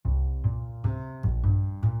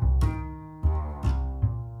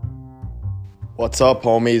What's up,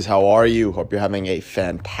 homies? How are you? Hope you're having a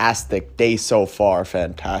fantastic day so far,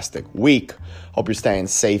 fantastic week. Hope you're staying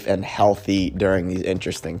safe and healthy during these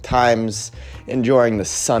interesting times, enjoying the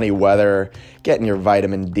sunny weather, getting your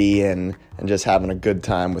vitamin D in, and just having a good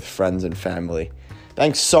time with friends and family.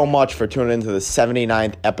 Thanks so much for tuning into the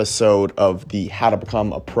 79th episode of the How to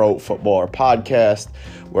Become a Pro Footballer podcast,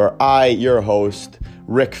 where I, your host,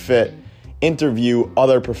 Rick Fit, interview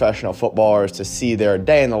other professional footballers to see their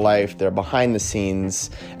day in the life, their behind the scenes,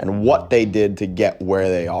 and what they did to get where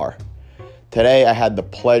they are. Today, I had the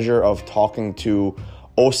pleasure of talking to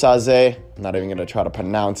Osaze. I'm not even going to try to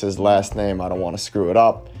pronounce his last name. I don't want to screw it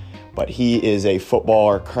up. But he is a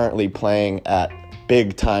footballer currently playing at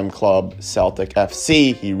big-time club Celtic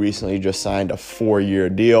FC. He recently just signed a 4-year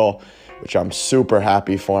deal, which I'm super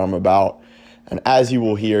happy for him about. And as you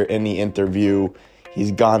will hear in the interview,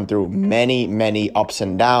 he's gone through many ups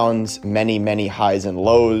and downs, many highs and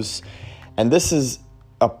lows. And this is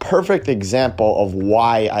a perfect example of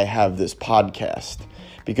why I have this podcast.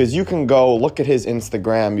 Because you can go look at his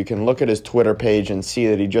Instagram, you can look at his Twitter page and see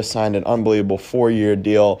that he just signed an unbelievable 4-year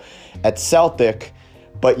deal at Celtic,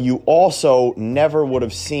 but you also never would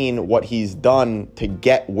have seen what he's done to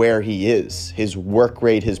get where he is. His work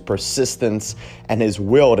rate, his persistence, and his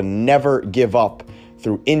will to never give up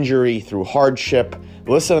through injury, through hardship.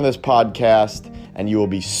 Listen to this podcast and you will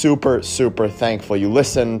be super thankful you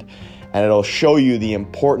listened, and it'll show you the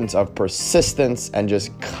importance of persistence and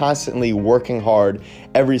just constantly working hard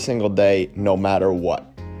every single day, no matter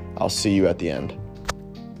what. I'll see you at the end.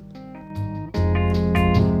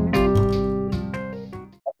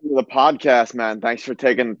 Welcome to the podcast, man. Thanks for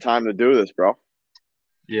taking the time to do this, bro.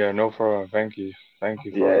 Yeah, no problem. Thank you for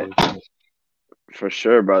everything. For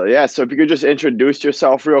sure, brother. Yeah, so if you could just introduce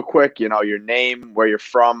yourself real quick, your name, where you're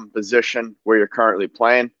from, position, where you're currently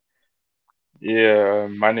playing. Yeah,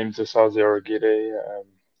 my name's Osaze Orogide.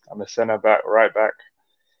 I'm a center back, right back,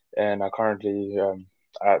 and I currently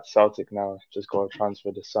at Celtic now. Just got a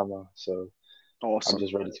transfer this summer, so I'm Awesome.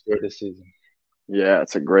 just ready to go this season. Yeah,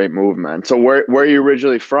 it's a great move, man. So where are you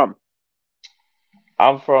originally from?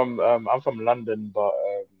 I'm from London, but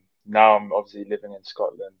now I'm obviously living in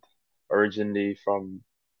Scotland. Originally from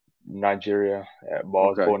Nigeria, but I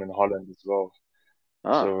was Okay. born in Holland as well.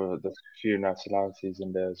 Ah, So there's a few nationalities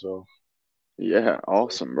in there as well. yeah,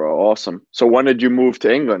 awesome, bro. Awesome. So when did you move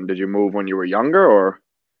to England? Did you move when you were younger or?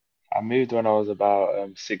 I moved when I was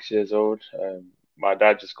about 6 years old. My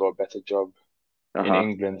dad just got a better job in Uh-huh.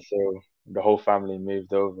 England, so the whole family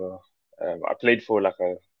moved over. I played for like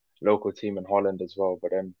a local team in Holland as well,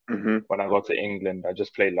 but then Mm-hmm. when I got to England, I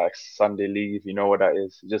just played like Sunday league, if you know what that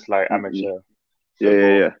is, just like amateur Yeah,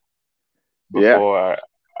 yeah, yeah. football Yeah. before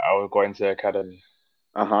I would go into academy.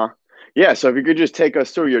 Uh-huh. Yeah, so if you could just take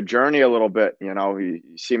us through your journey a little bit, you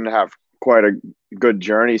seem to have quite a good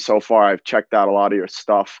journey so far. I've checked out a lot of your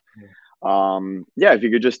stuff. Yeah, Yeah, if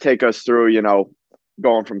you could just take us through,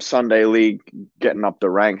 going from Sunday League, getting up the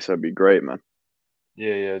ranks, that'd be great, man.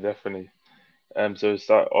 yeah, definitely. So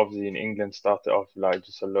start obviously in England started off like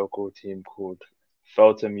just a local team called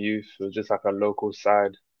Feltham Youth. It was just like a local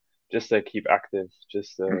side, just to keep active.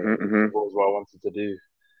 Just Mm-hmm, mm-hmm. football was what I wanted to do.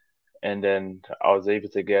 And then I was able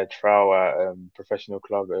to get a trial at professional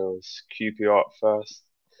club. It was QPR at first.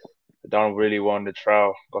 I don't really want the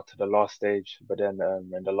trial. Got to the last stage, but then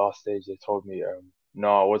in the last stage they told me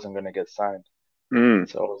no, I wasn't gonna get signed. Mm.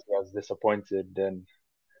 So I was disappointed. Then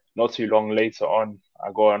not too long later on,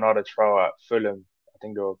 I got another trial at Fulham. I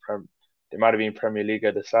think they might have been Premier League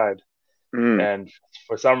at the side. Mm. And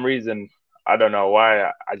for some reason, I don't know why,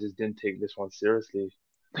 I just didn't take this one seriously.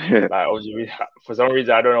 Like obviously, for some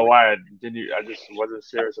reason, I don't know why I didn't. I just wasn't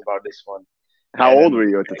serious about this one. How And old were then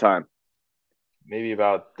you at the time? maybe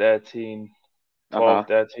about 13, 12, Uh-huh.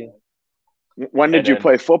 13. When And did you then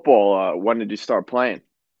play football? When did you start playing?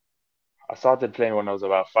 I started playing when I was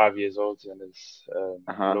about 5 years old in this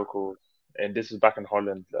Uh-huh. local, and this is back in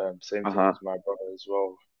Holland, same team Uh-huh. as my brother as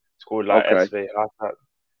well. It's called like Okay. SV Hatat.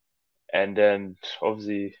 And then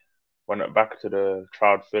obviously when I went back to the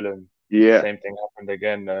trial film, Yeah. same thing happened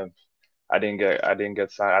again. I didn't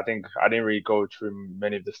get signed. I think I didn't really go through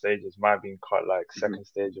many of the stages. Might have been cut like Mm-hmm. second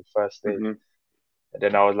stage or first stage. Mm-hmm. And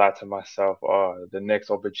then I was like to myself, oh, the next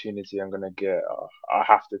opportunity I'm gonna get, I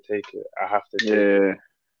have to take it. I have to take it. Yeah.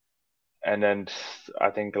 And then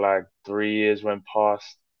I think like 3 years went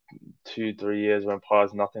past, 2, 3 years went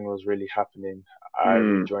past, nothing was really happening. I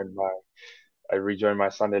Mm. rejoined my I rejoined my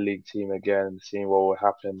Sunday league team again, seeing what would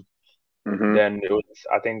happen. Mm-hmm. Then it was,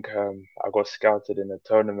 I think, I got scouted in a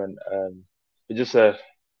tournament. It just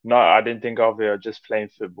no, I didn't think of it. Just playing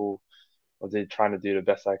football. I was trying to do the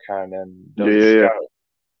best I can, and there Yeah, was a yeah, yeah.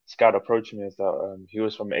 scout approached me and that he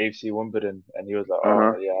was from AFC Wimbledon, and he was like,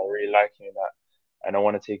 Uh-huh. "Oh yeah, I really like you in that, and I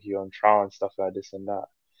want to take you on trial and stuff like this and that."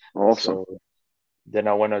 Awesome. So then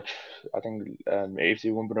I went to, I think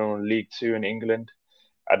AFC Wimbledon on League Two in England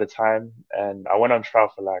at the time, and I went on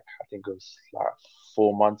trial for like I think it was like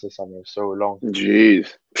 4 months or something. It was so long.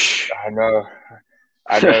 Jeez. I know,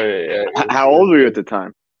 I know. How old were you at the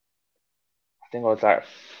time? I think I was like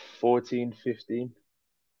 14, 15.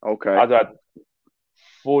 I Okay. was like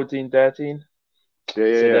 14, 13. Yeah, yeah,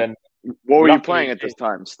 So yeah. then, What were you playing luckily, at this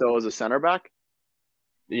time? Still as a center back?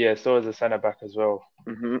 yeah, so as a centre back as well.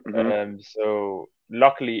 Mm-hmm, mm-hmm. So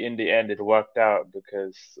luckily, in the end, it worked out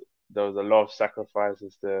because there was a lot of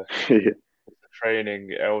sacrifices to Yeah.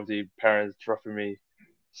 training, LD parents dropping me.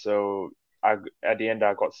 So I at the end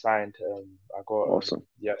I got signed. I got Awesome.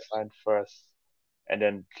 yeah signed first, and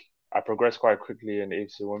then I progressed quite quickly in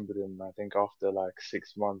AFC Wimbledon. I think after like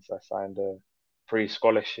 6 months, I signed a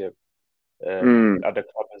pre-scholarship Mm, at the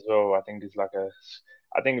club as well. I think it's like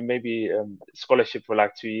I think maybe scholarship for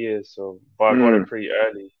like 2 years. So, but I got it mm, pretty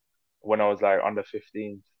early when I was like under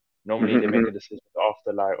 15. Normally they mm-hmm, make a decision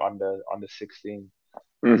after like under 16.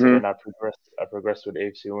 So mm-hmm. then I progressed with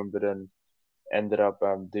AFC Wimbledon, ended up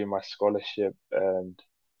doing my scholarship, and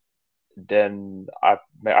then I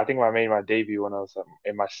think I made my debut when I was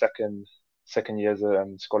in my second year's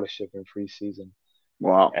scholarship in pre-season,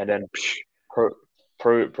 Wow. and then Psh,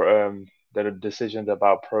 pro, the decisions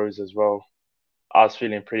about pros as well. I was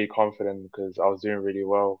feeling pretty confident because I was doing really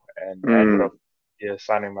well, and I ended mm. up yeah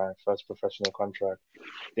signing my first professional contract.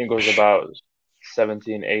 I think it was about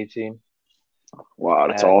 17, 18, Wow,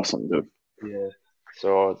 that's and awesome, dude. yeah,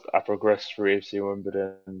 so I progressed through AFC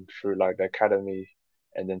Wimbledon, through like the academy,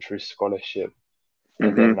 and then through scholarship,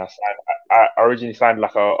 and Mm-hmm. then I originally signed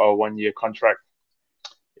like a 1 year contract.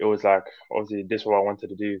 It was like obviously this is what I wanted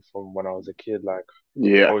to do from when I was a kid. Like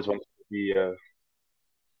Yeah, always wanted to be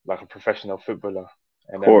like a professional footballer,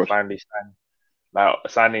 of and then course. finally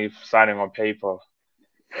signing on paper.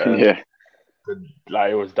 Um, Yeah,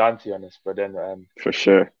 like it was done to be honest. But then for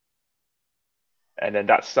sure. and then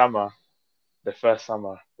that summer, the first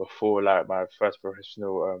summer before like my first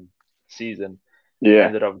professional season, I Yeah.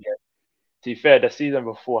 ended up getting. To be fair, the season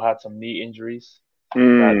before I had some knee injuries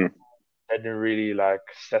that Mm, didn't really like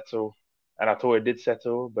settle, and I thought it did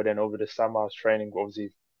settle. But then over the summer, I was training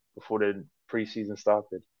obviously before the preseason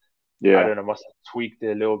started. I yeah. don't know, must have tweaked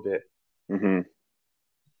it a little bit. Mm-hmm.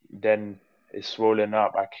 Then it's swollen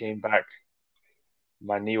up. I came back,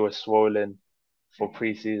 my knee was swollen for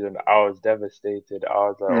preseason. I was devastated. I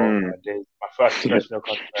was like, oh Mm. my days. My first professional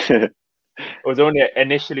contract. It was only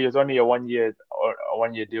initially it was only a 1 year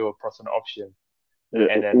deal plus an option.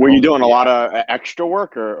 And then Were you doing a obviously lot of extra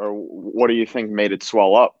work, or what do you think made it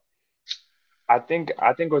swell up? I think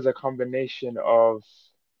it was a combination of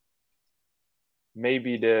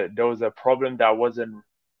maybe there was a problem that wasn't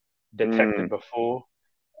detected Mm, before,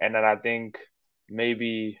 and then I think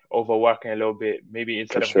maybe overworking a little bit. Maybe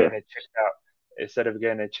for sure. instead of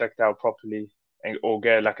getting it checked out properly, and or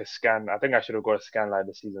get like a scan. I think I should have got a scan like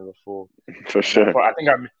the season before, For and sure. I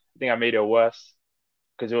think I made it worse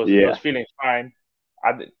because it was Yeah. feeling fine.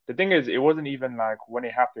 The thing is, it wasn't even like when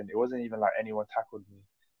it happened. It wasn't even like anyone tackled me.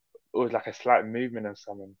 It was like a slight movement or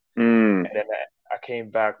something, Mm, and then I came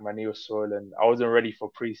back. My knee was swollen. I wasn't ready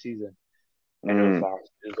for preseason, and mm. it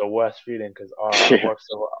was the worst feeling because Yeah.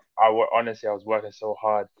 honestly I was working so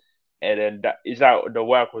hard, and then it's like the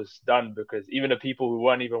work was done because even the people who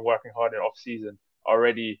weren't even working hard in off season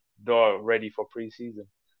already they're ready for preseason.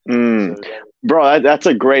 So Mm. then, Bro, that's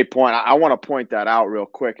a great point. I want to point that out real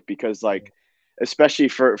quick because, like, especially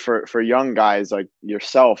for young guys like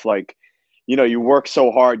yourself, like, you work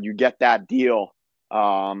so hard, you get that deal,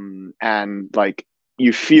 and like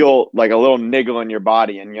you feel like a little niggle in your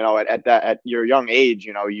body, and at your young age,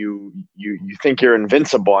 you think you're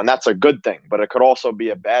invincible, and that's a good thing, but it could also be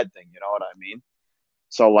a bad thing. You know what I mean?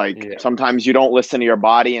 So like yeah, sometimes you don't listen to your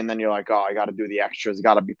body, and then you're like, oh, I got to do the extras,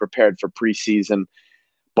 got to be prepared for preseason.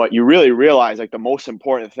 But you really realize like the most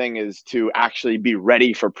important thing is to actually be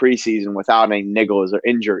ready for preseason without any niggles or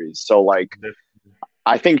injuries. So like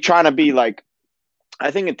I think trying to be like I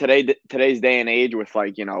think in today's day and age with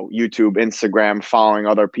like YouTube, Instagram, following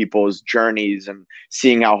other people's journeys and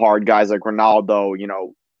seeing how hard guys like Ronaldo,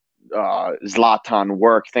 Zlatan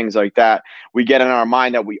work, things like that, we get in our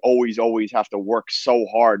mind that we always have to work so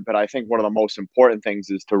hard. But I think one of the most important things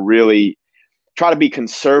is to really try to be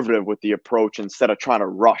conservative with the approach instead of trying to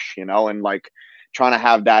rush, and like trying to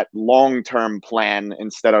have that long term plan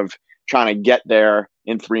instead of trying to get there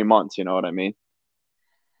in 3 months. You know what I mean?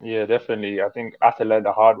 yeah, definitely. I think I had to learn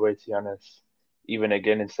the hard way to be honest. Even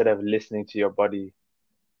again, instead of listening to your body,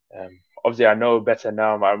 Obviously, I know better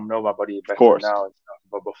now. I know my body Of better course. now and stuff.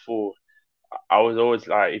 But before, I was always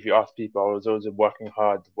like, if you ask people, I was always working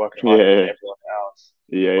harder than Yeah, everyone else.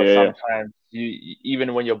 yeah, But yeah, yeah. sometimes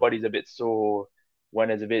even when your body's a bit sore, when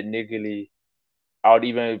it's a bit niggly, I would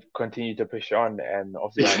even continue to push on. And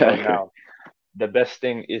obviously, I know Exactly. now the best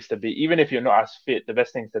thing is to be, even if you're not as fit, the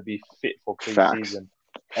best thing is to be fit for Facts. preseason,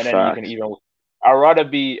 and then you can Facts. even. I'd rather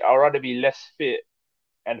be less fit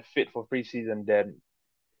and fit for preseason than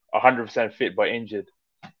 100% fit but injured,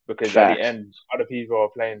 because at the Facts. end, other people are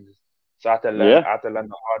playing. So I had to learn. Yeah, I had to learn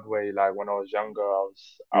the hard way. Like when I was younger, I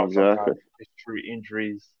was exactly. sometimes push through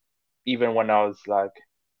injuries, even when I was like,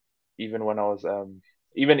 even when I was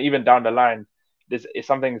even down the line. This is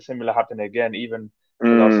something similar happened again. Even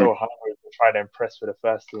because I was Mm, so hungry to try to impress for the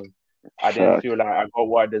first team, I didn't facts. feel like I got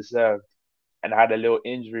what I deserved, and I had a little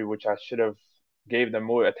injury which I should have gave them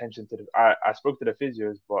more attention to. I spoke to the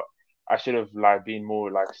physios, but I should have like been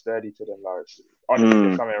more like sturdy to them. Like honestly,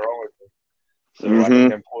 there's Mm, something wrong with me. So I think mm-hmm.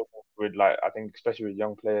 the importance with like I think especially with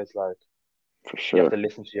young players, like For you have sure. to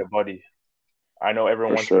listen to your body. I know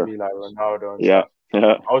everyone For wants to sure. be like Ronaldo and Yeah. stuff.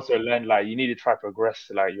 Yeah. I also learned like you need to try progress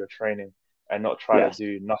like your training and not try to Yes.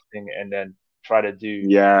 do nothing and then try to do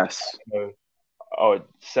Yes. know, oh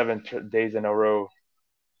 7 days in a row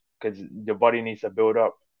because your body needs to build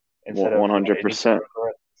up instead of like it needs to 100%.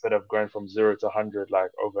 progress instead of going from 0 to 100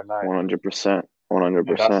 like overnight. 100%. And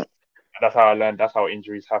 100%. that's how I learned. That's how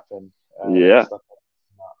injuries happen and Yeah. stuff.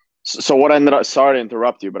 So what ended up, sorry to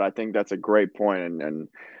interrupt you, but I think that's a great point, and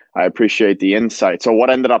I appreciate the insight. So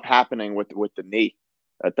what ended up happening with the knee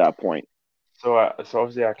at that point? So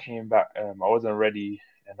obviously I came back. I wasn't ready,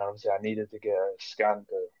 and obviously I needed to get a scan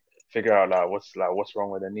to figure out like what's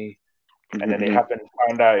wrong with the knee. And then it Mm-hmm. happened.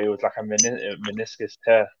 Found out it was like a meniscus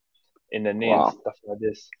tear in the knee and Wow. stuff like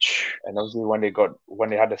this. And obviously when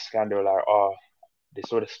they had the scan, they were like, oh, they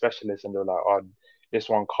saw the specialist and they were like, oh, this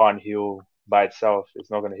one can't heal by itself. It's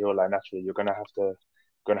not gonna heal like naturally. You're gonna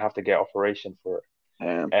have to get operation for it.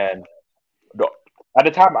 Damn. And the, at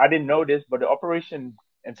the time I didn't know this, but the operation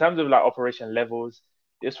in terms of like operation levels,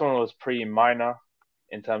 this one was pretty minor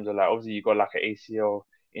in terms of like obviously you got like an ACL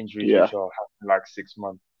injuries Yeah. which are happening like 6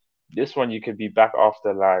 months. This one you could be back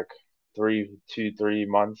after like 3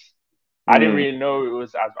 months. I didn't Mm. really know it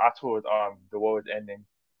was as I thought the world was ending.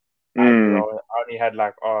 Mm. I only had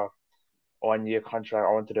like 1 year contract.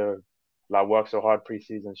 I wanted to like work so hard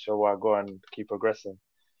preseason, show where I go and keep progressing.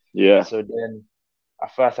 Yeah. So then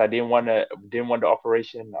at first, I didn't want the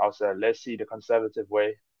operation. I was like, let's see the conservative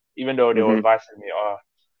way. Even though they were Mm-hmm. advising me, oh,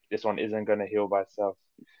 this one isn't gonna heal by itself.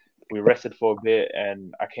 We rested for a bit,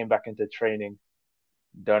 and I came back into training.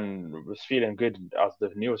 Done was feeling good. The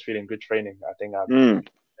knee was feeling good training. I think Mm.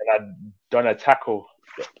 I'd done a tackle.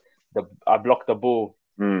 I blocked the ball,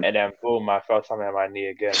 Mm. and then boom, I felt something in my knee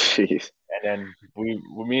again. Jeez. And then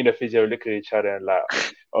me and the physio looked at each other and like,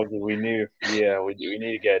 obviously we knew, yeah, we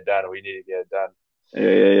need to get it done. We need to get it done. Yeah.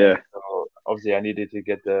 Yeah. And Yeah. so obviously I needed to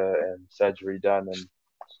get the surgery done. And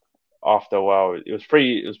after a while, it was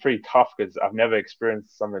pretty tough because I've never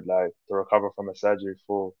experienced something like to recover from a surgery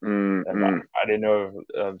before, Mm. and Mm. I didn't know.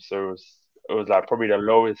 So it was like probably the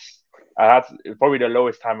lowest. Probably the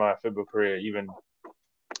lowest time in my football career, even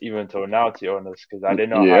till now, to be honest, because I didn't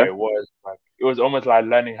know how Yeah. it was. Like it was almost like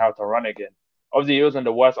learning how to run again. Obviously, it wasn't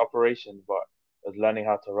the worst operation, but it was learning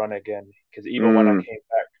how to run again. Because even when I Mm. came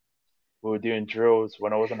back, we were doing drills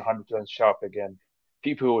when I wasn't 100% sharp again.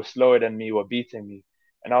 People who were slower than me were beating me,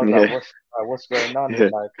 and I was like, Yeah. what's going on? Yeah.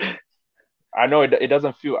 Like I know it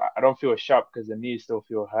doesn't feel I don't feel sharp because the knees still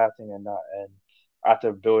feel hurting and that, and I had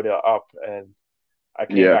to build it up, and I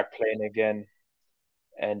came Yeah. back playing again,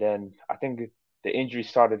 and then I think the injuries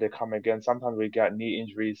started to come again. Sometimes we get knee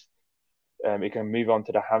injuries, it can move on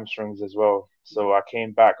to the hamstrings as well. So I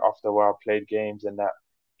came back after a while, played games and that.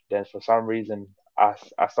 Then for some reason, I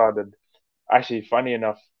started. Actually, funny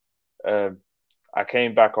enough, um, I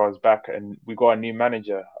came back. I was back, and we got a new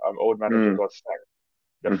manager. Old manager Mm. got sacked.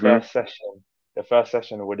 The Mm-hmm. first session, the first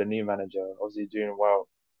session with the new manager, obviously doing well.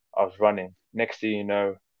 I was running. Next thing you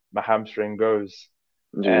know, my hamstring goes,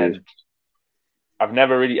 Jeez. and I've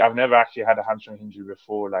never actually had a hamstring injury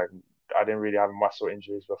before. Like I didn't really have muscle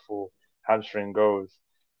injuries before. Hamstring goes,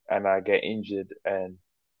 and I get injured, and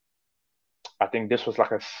I think this was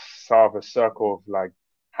like a sort of a circle of like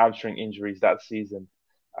hamstring injuries that season.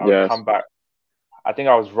 I would Yes. come back. I think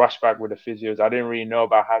I was rushed back with the physios. I didn't really know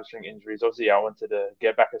about hamstring injuries. Obviously, I wanted to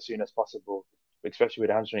get back as soon as possible, especially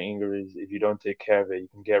with hamstring injuries. If you don't take care of it, you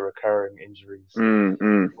can get recurring injuries. Mm.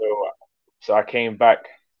 Mm. So, so I came back.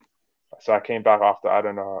 So I came back after I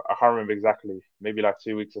don't know. I can't remember exactly. Maybe like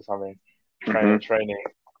 2 weeks or something. Mm-hmm. Training.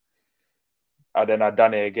 And then I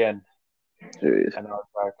done it again, Jeez. and I was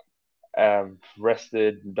like,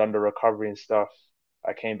 rested, done the recovery and stuff.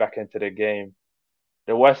 I came back into the game.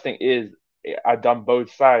 The worst thing is I done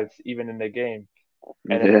both sides, even in the game.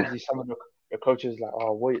 And then Yeah. obviously some of the coaches like,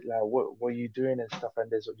 oh wait, like what are you doing and stuff and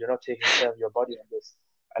this, you're not taking care of your body and this.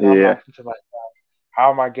 And I'm Yeah. like to myself,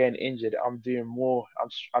 how am I getting injured? I'm doing more.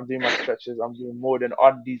 I'm doing my stretches. I'm doing more than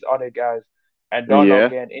all these other guys, and they're not Yeah.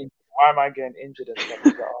 getting injured. Why am I getting injured and stuff?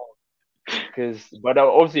 It's like, oh, but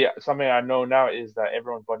obviously something I know now is that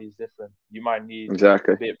everyone's body is different. You might need a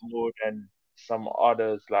Exactly. bit more than some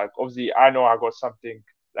others. Like obviously I know I got something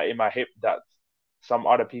like in my hip that some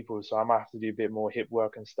other people, so I might have to do a bit more hip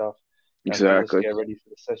work and stuff and to just Exactly. get ready for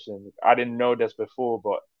the session. I didn't know this before,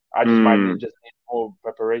 but I just might Mm. need more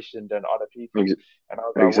preparation than other people. Ex- And I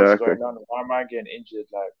was like, what's exactly. going on? Why am I getting injured?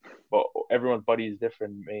 Like, but everyone's body is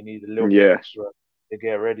different. May need a little bit Yeah. extra to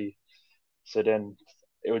get ready. So then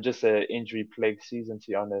it was just an injury plagued season, to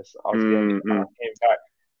be honest. I Mm-mm. came back,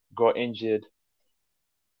 got injured,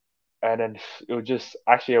 and then it was just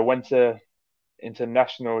actually I went to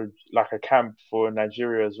international like a camp for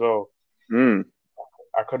Nigeria as well. Mm.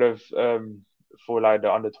 I could have for like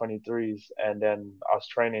the under 23s, and then I was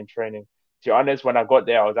training. To be honest, when I got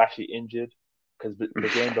there, I was actually injured because the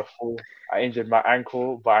game before I injured my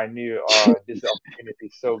ankle, but I knew this opportunity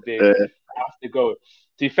is so big. Yeah. I have to go. To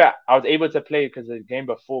be fair, I was able to play because the game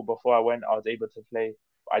before I went, I was able to play.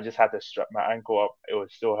 I just had to strap my ankle up. It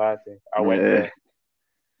was still hurting. I went Yeah. there.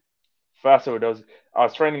 First of all, I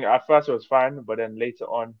was training. At first, it was fine, but then later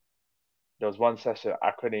on, there was one session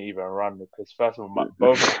I couldn't even run because first of all,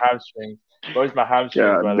 both my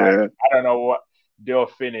hamstrings were God like damn. I don't know what they were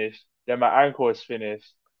finished. Then my ankle was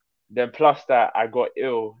finished. Then plus that I got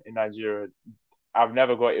ill in Nigeria. I've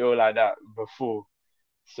never got ill like that before.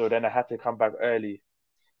 So then I had to come back early.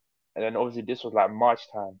 And then obviously this was like March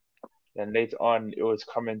time. Then later on it was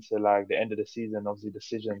coming to like the end of the season, obviously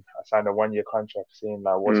decision. I signed a 1 year contract seeing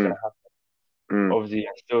like what's Mm. gonna happen. Mm. Obviously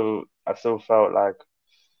I still felt like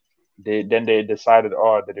they decided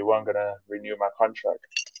that they weren't gonna renew my contract.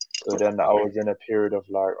 So then I was in a period of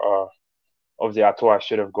like obviously I thought I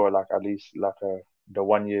should have got like at least like the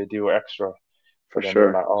 1 year deal extra. For But then they were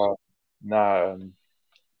sure. like, nah,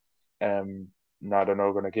 um nah, they're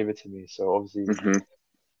not gonna give it to me. So obviously Hmm.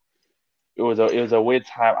 it was a weird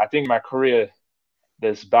time. I think my career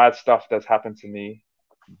there's bad stuff that's happened to me,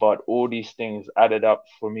 but all these things added up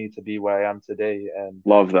for me to be where I am today.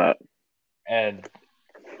 Love that. And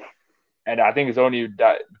and I think it's only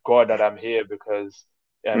that God that I'm here because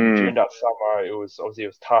Mm. during that summer it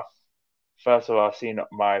was tough. First of all, I seen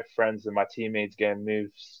my friends and my teammates getting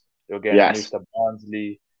moves. They were getting moved Yes. to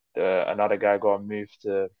Barnsley. Another guy got moved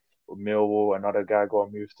to Millwall. Another guy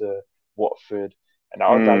got moved to Watford. And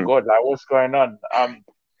I was like, Mm. God, like what's going on?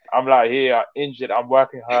 I'm like here injured. I'm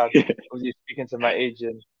working hard. Obviously speaking to my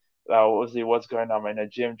agent. Like obviously what's going on? I'm in the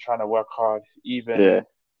gym trying to work hard. Even Yeah.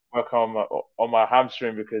 work on my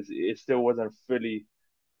hamstring because it still wasn't fully.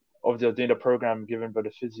 Obviously, I was doing the program given by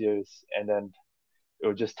the physios, and then it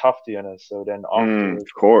was just tough to be honest. So then Mm. afterwards,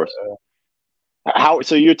 Of course. uh, How?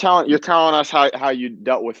 So you're telling us how you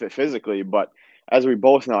dealt with it physically, but as we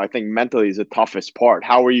both know, I think mentally is the toughest part.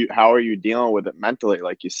 How are you dealing with it mentally?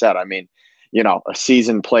 Like you said, I mean, a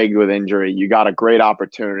season plagued with injury. You got a great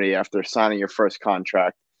opportunity after signing your first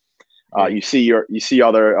contract. yeah, You see your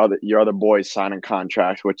other boys signing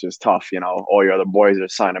contracts, which is tough. All your other boys are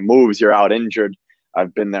signing moves. You're out injured.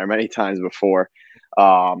 I've been there many times before.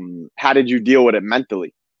 How did you deal with it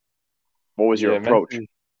mentally? What was your yeah, approach? mentally.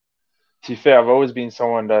 To be fair, I've always been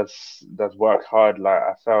someone that's worked hard. Like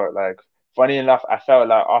I felt like, funny enough, I felt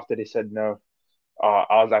like after they said no,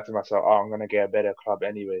 I was like to myself, I'm gonna get a better club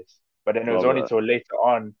anyways. But then it was Love only that. till later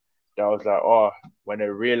on that I was like, when they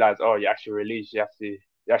realized, you actually released, you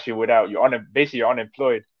actually without basically you're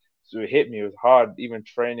unemployed. So it hit me. It was hard, even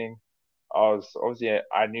training. I was obviously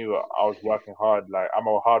I knew I was working hard. Like I'm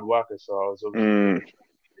a hard worker, so I was obviously doing Mm, the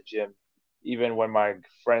training in the gym. Even when my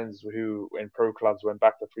friends who in pro clubs went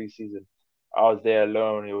back to preseason, I was there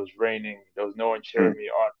alone. It was raining. There was no one mm. cheering me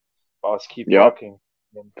on. But I was keep Yep. working.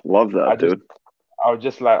 And Love that, I just dude. I was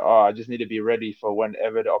just like, I just need to be ready for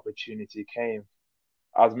whenever the opportunity came.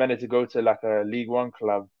 I was meant to go to like a League One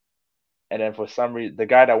club, and then for some reason the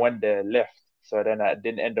guy that went there left, so then I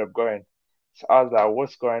didn't end up going. So I was like,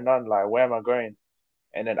 what's going on? Like, where am I going?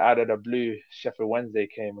 And then out of the blue, Sheffield Wednesday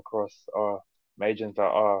came across. My agent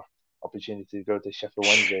thought, opportunity to go to Sheffield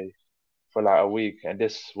Wednesday for like a week, and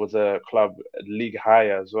this was a club league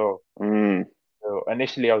higher as well. Mm, So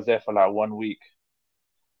initially, I was there for like 1 week,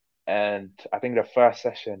 and I think the first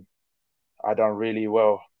session I done really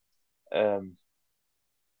well. Um,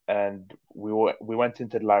 and we went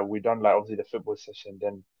into like we done like obviously the football session,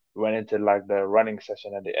 then we went into like the running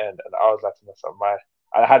session at the end, and I was like to myself,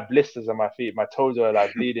 I had blisters on my feet, my toes were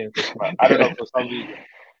like bleeding because I don't know for some reason.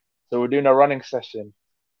 So we're doing a running session,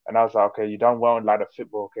 and I was like, okay, you done well in like the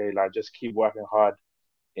football, okay, like just keep working hard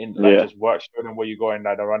in like Yeah. just work, show them where you're going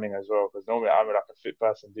like the running as well, because normally I'm like a fit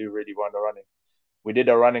person, do really want the running. We did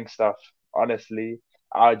the running stuff. Honestly,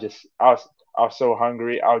 I was so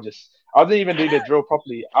hungry. I didn't even do the drill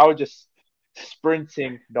properly. I was just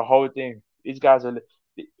sprinting the whole thing. These guys are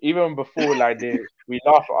even before like we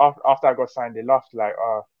laughed after I got signed. They laughed like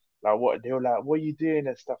what they were like, what are you doing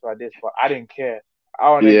and stuff like this. But I didn't care. I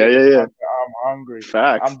want to Yeah, get yeah, this yeah. contract. I'm hungry.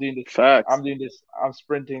 Facts. I'm doing this. Facts. I'm doing this. I'm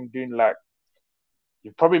sprinting, doing like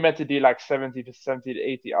you're probably meant to do like 70 to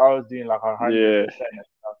 80. I was doing like Yeah. 100%.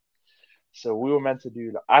 So we were meant to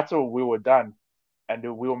do. Like, I thought we were done, and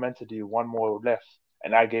then we were meant to do one more left,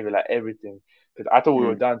 and I gave it like everything because I thought we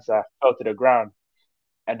were Mm. done. So I fell to the ground,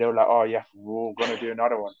 and they were like, "Oh yeah, we're gonna do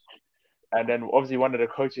another one." And then obviously one of the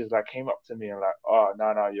coaches like came up to me and like, "Oh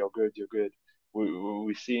no, you're good, you're good.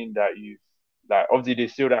 We seen that you like obviously they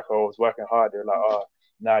still that I was working hard. They're like, oh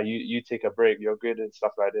nah, you take a break, you're good and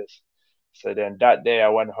stuff like this." So then that day I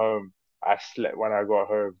went home. I slept when I got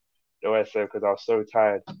home. The way I said because I was so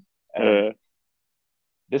tired. And Uh,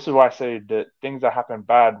 this is why I say the things that happened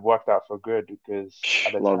bad worked out for good because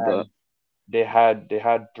at the love that. time they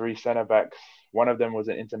had three center backs. One of them was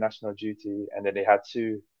an international duty, and then they had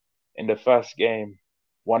two. In the first game,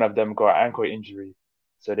 one of them got an ankle injury,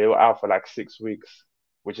 so they were out for like 6 weeks,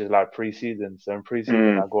 which is like preseason. So in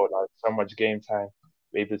preseason, Mm. I got like so much game time,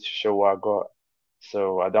 be able to show what I got.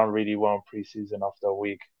 So I done really well in preseason after a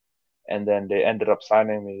week, and then they ended up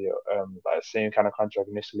signing me like same kind of contract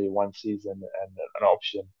initially, 1 season and an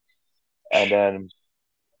option, and then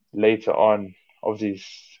later on, obviously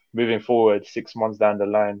moving forward, 6 months down the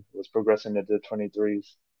line, was progressing into the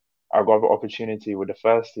 23s. I got an opportunity with the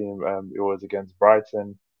first team. It was against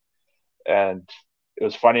Brighton, and it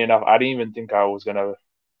was funny enough. I didn't even think I was gonna.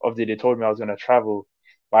 Obviously, they told me I was gonna travel,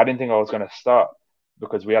 but I didn't think I was gonna start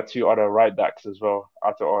because we had two other right backs as well.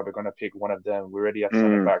 I thought, oh, they're gonna pick one of them. We already had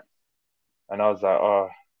center Mm. back, and I was like, oh.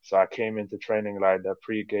 So I came into training like the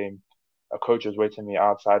pre-game. A coach was waiting me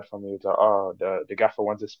outside for me. He was like, oh, the gaffer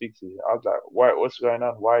wants to speak to you. I was like, what's going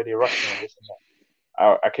on? Why are they rushing and this and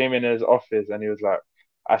that? I came in his office and he was like,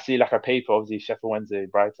 I see like a paper of the Sheffield Wednesday,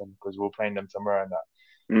 Brighton, because we're playing them tomorrow and that.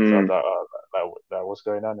 So I was Mm. like, oh, what's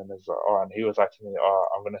going on? And it's like, oh, and he was like to me, oh,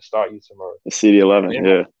 I'm gonna start you tomorrow. The CD11. And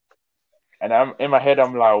Yeah. I'm in my head,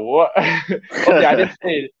 I'm like, what? Obviously, I didn't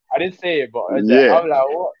say it. I didn't say it, but Yeah. I'm like,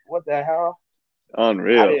 what? What the hell? I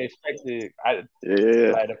Unreal. didn't expect it. I Yeah, yeah,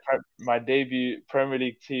 yeah. like my debut Premier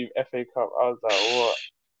League team, FA Cup. I was like, what?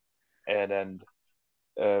 And then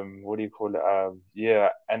what do you call it? Yeah,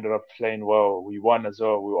 ended up playing well. We won as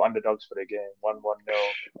well. We were underdogs for the game,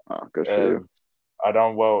 1-0. Oh, good for you. Um, I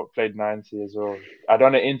done well, played 90 as well. I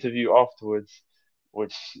done an interview afterwards,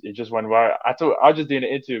 which it just went right. I thought I was just doing an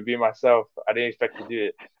interview, being myself. I didn't expect to do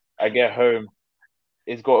it. I get home,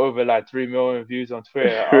 it's got over like 3 million views on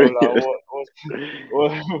Twitter. I was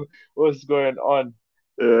like, what's going on?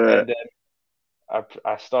 Yeah. And then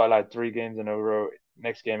I started like 3 games in a row.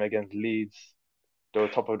 Next game against Leeds, they were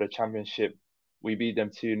top of the championship. We beat them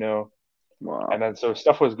 2-0. And Wow. then so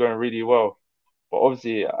stuff was going really well. But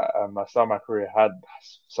obviously, I started my career had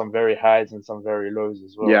some very highs and some very lows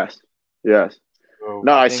as well. Yes. Yes. So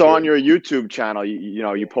No, I I think saw on your YouTube channel,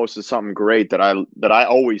 you posted something great that I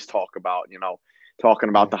always talk about, talking yeah,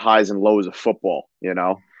 about the highs and lows of football,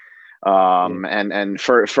 yeah, and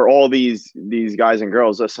for all these guys and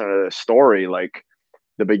girls listening to the story, like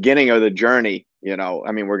the beginning of the journey,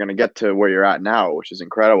 I mean, we're going to get to where you're at now, which is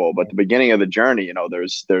incredible, but the beginning of the journey,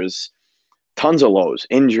 there's tons of lows,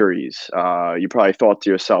 injuries. You probably thought to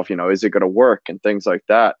yourself, is it going to work and things like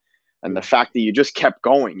that. And the yeah, fact that you just kept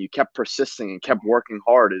going, you kept persisting and kept working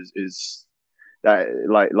hard is that,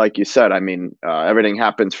 like you said. I mean, everything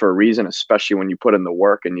happens for a reason, especially when you put in the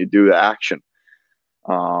work and you do the action.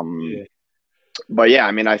 Um, yeah, but yeah,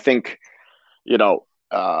 I mean, I think you know,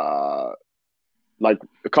 uh, like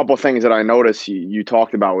a couple of things that I noticed you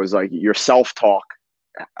talked about was like your self talk.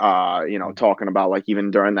 Talking about like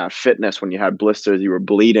even during that fitness when you had blisters, you were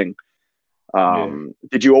bleeding. yeah.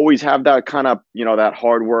 Did you always have that kind of, that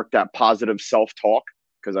hard work, that positive self talk?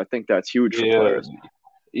 Because I think that's huge for Yeah. players.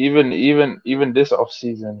 Even this off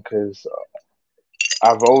season, because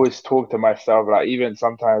I've always talked to myself. Like even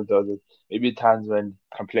sometimes there's maybe times when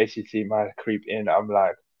complacency might creep in. I'm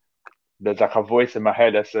like, there's like a voice in my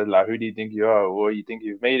head that says like, who do you think you are? Or you think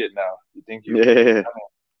you've made it now? You think you've Yeah. done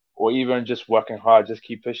it? Or even just working hard, just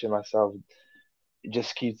keep pushing myself.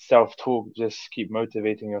 just keep self-talk, just keep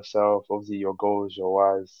motivating yourself. Obviously, your goals, your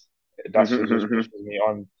whys. That shit just Mm-hmm. pushes me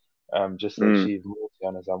on, just to Mm, achieve more, to be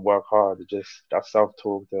honest, and work hard. Just that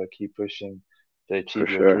self-talk to keep pushing to for achieve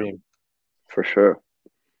your sure. dream. For sure.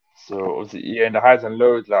 So obviously, yeah, in the highs and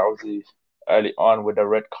lows, like obviously early on with the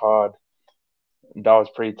red card, that was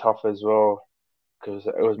pretty tough as well because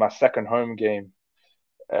it was my second home game,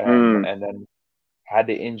 Mm, and then I had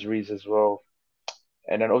the injuries as well.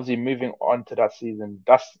 And then obviously moving on to that season,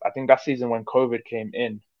 I think that season when COVID came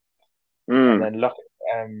in, and mm, then luck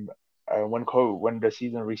um when the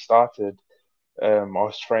season restarted, I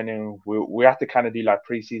was training. We had to kind of do like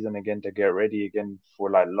preseason again to get ready again for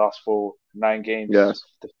like last 9 games yes.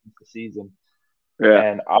 to finish the season. Yeah.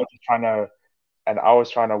 And I was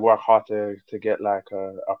trying to work hard to get like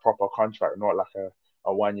a proper contract, not like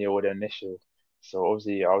a 1 year with an initial. So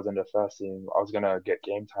obviously I was in the first team. I was gonna get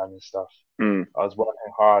game time and stuff. Mm, I was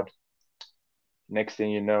working hard. Next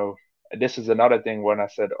thing you know, this is another thing when I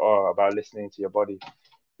said, oh, about listening to your body,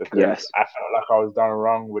 because yes. I felt like I was done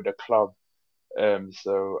wrong with the club.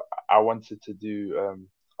 So I wanted to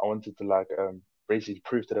I wanted to like basically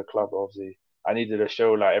prove to the club. Obviously, I needed to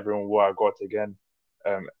show like everyone what I got again,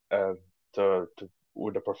 um, uh, to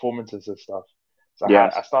with the performances and stuff. So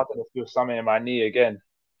I Yes. started to feel something in my knee again,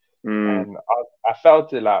 Mm, and I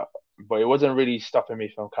felt it like, but it wasn't really stopping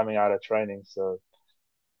me from coming out of training. So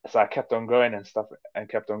I kept on going and stuff and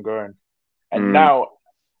kept on going. And mm, now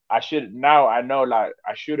I know like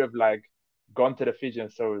I should have like gone to the physio,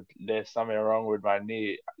 so there's something wrong with my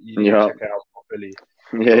knee. You need to yeah. check it out properly.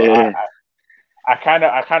 Yeah. But Yeah. I kind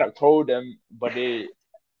of told them, but they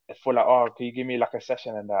for like, oh, can you give me like a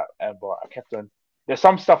session and that? And but I kept on. There's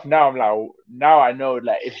some stuff now. I'm like, now I know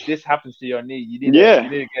like if this happens to your knee, Yeah. you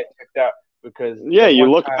need to get checked out because Yeah. there's You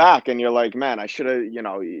one look time back and you're like, man, I should have.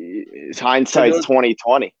 It's because it hindsight's was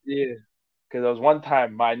 2020. yeah. Because there was one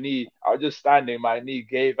time my knee, I was just standing, my knee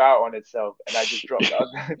gave out on itself, and I just dropped.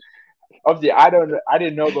 Obviously, I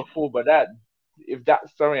didn't know before, but that if that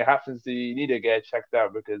something happens to you, you need to get checked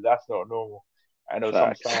out because that's not normal. I know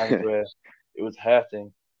some Facts. times where it was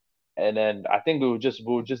hurting, and then I think we were just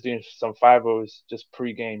doing some 5-0s just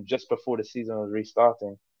pre-game, just before the season was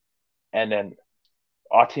restarting, and then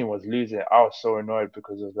our team was losing. I was so annoyed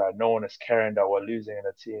because it was like no one is caring that we're losing in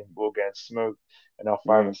the team. We're getting smoked and our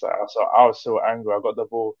five Mm, aside. So I was so angry. I got the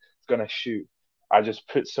ball, it's gonna shoot. I just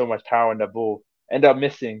put so much power in the ball, end up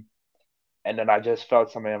missing, and then I just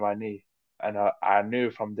felt something in my knee, and I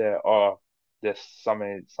knew from there, oh, there's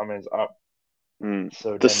something's up. mm.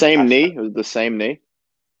 So The then same knee. It was the same knee.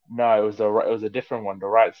 no, it was a different one, the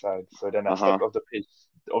right side. So then I Uh huh. stepped off the pitch.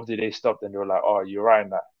 Obviously they stopped and they were like, oh, you're right in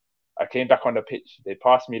that. I came back on the pitch. They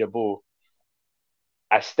passed me the ball.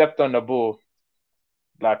 I stepped on the ball,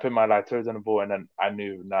 like put my like toes on the ball, and then I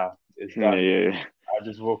knew, nah, it's Yeah. done. Yeah. I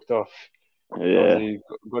just walked off. Yeah. Obviously,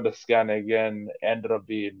 got a scan again. Ended up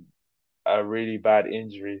being a really bad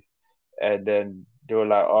injury, and then they were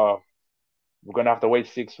like, "Oh, we're gonna have to wait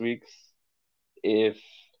 6 weeks. If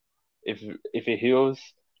if if it heals,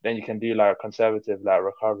 then you can do like a conservative like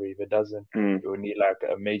recovery. If it doesn't, Mm, it will need like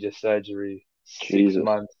a major surgery, six Jesus.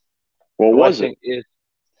 months." What The worst was it? thing is,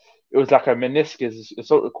 it was like a meniscus. It's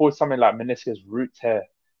called something like meniscus root tear.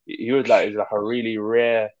 He was like, it's like a really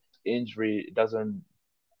rare injury. It doesn't.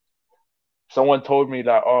 Someone told me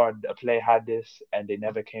that, oh, a player had this and they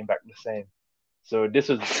never came back the same. So this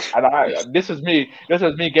was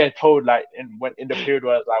me getting told like in the period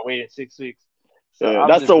where I was like waiting 6 weeks. So Yeah,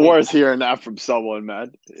 I'm that's just the waiting. worst hearing that from someone,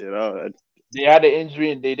 man. They had an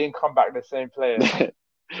injury and they didn't come back the same player.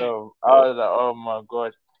 So I was like, oh my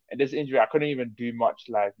god. And this injury, I couldn't even do much.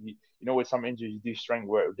 Like you know, with some injuries you do strength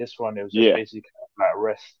work. This one, it was just Yeah, basically kind of like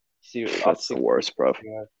rest. See, after that's the 6 weeks, worst, bro.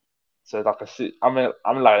 yeah. So it's like I'm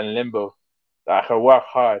like in limbo. Like I can work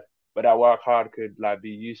hard, but that work hard could like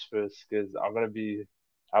be useless because I'm gonna be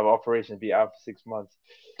have an operation, be out for 6 months.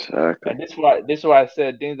 Exactly. And this is why I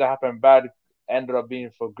said things that happen bad ended up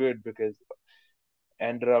being for good because I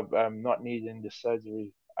ended up not needing the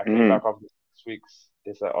surgery. I came Mm, back after 6 weeks.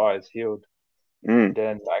 They said, oh, it's healed. mm,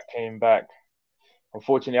 Then I came back.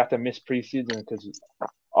 Unfortunately, I had to miss preseason because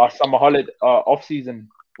our summer holiday, off season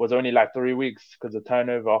was only like 3 weeks because of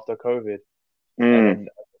turnover after COVID. And mm. then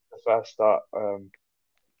the first start, I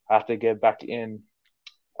have to get back in.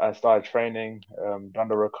 I started training, done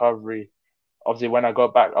the recovery. Obviously, when I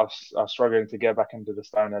got back, I was struggling to get back into the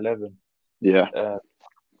starting 11. Yeah. Uh,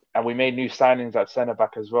 and we made new signings at centre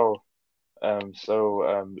back as well.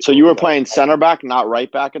 So It you was were like playing center back, not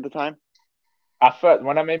right back at the time? at first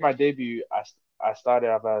when I made my debut, I started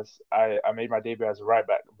off as I made my debut as a right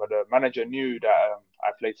back, but the manager knew that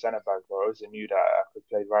I played centre back, but also knew that I could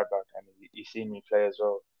play right back, and he he seen me play as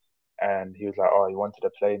well, and he was like, oh, he wanted to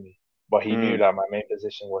play me, but he knew Mm. that my main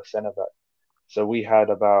position was centre back. So we had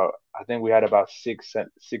about, I think we had about six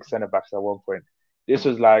centre backs at one point. This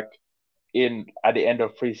was like in at the end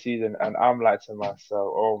of preseason, and I'm like to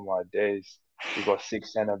myself, oh my days, we got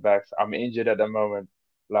six centre backs. I'm injured at the moment.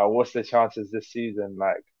 Like, what's the chances this season?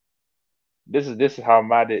 Like, this is how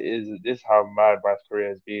mad it is. This is how mad my career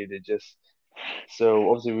has been. It just so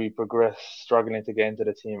obviously we progressed, struggling to get into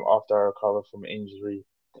the team after I recovered from injury.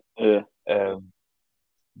 Yeah. Um,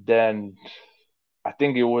 then I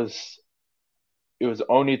think it was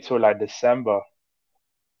only till like December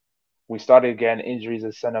we started getting injuries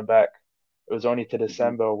as centre back. It was only to Mhm.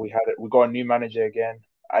 December we got a new manager again.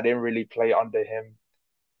 I didn't really play under him,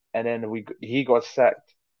 and then he got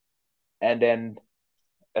sacked, and then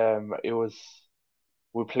it was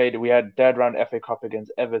we had third round FA Cup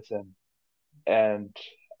against Everton, and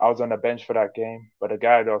I was on the bench for that game, but the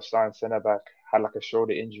guy that was starting centre back had like a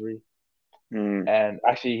shoulder injury, Mm. and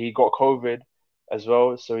actually he got COVID as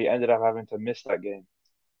well, so he ended up having to miss that game.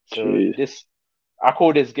 So Jeez. I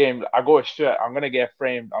call this game. I got a shirt. I'm gonna get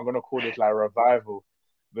framed. I'm gonna call this like revival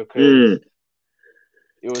because Mm.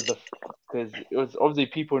 it was the because it was obviously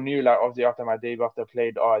people knew like obviously after my debut after I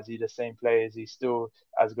played, oh, is he the same player? Is he still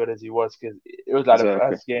as good as he was? Because it was like the Exactly.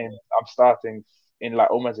 first game I'm starting in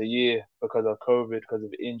like almost a year because of COVID, because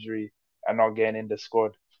of injury, and not getting in the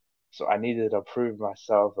squad. So I needed to prove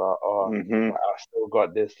myself that Mm-hmm. I still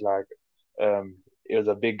got this. Like it was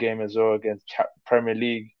a big game as well against Premier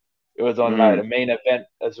League. It was on like Mm. the main event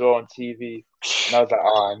as well on TV, and I was like,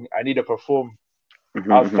 oh, I need to perform.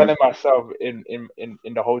 Mm-hmm. I was Mm-hmm. telling myself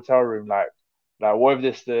in the hotel room, like what if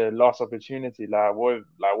this the last opportunity? Like what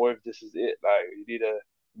if this is it? Like you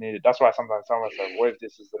need it. That's why I sometimes tell myself, what if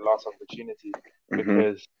this is the last opportunity? Mm-hmm.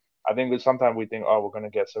 Because I think that sometimes we think, oh, we're gonna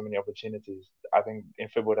get so many opportunities. I think in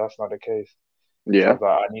football that's not the case. So I Yeah. was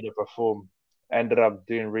like, I need to perform. Ended up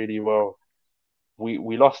doing really well.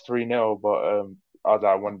 We lost 3-0, but I was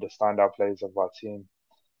like one of the standout players of our team,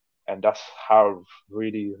 and that's how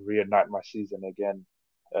really reignite my season again.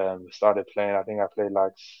 Started playing. I think I played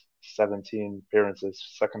like 17 appearances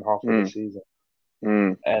second half of the Mm. season,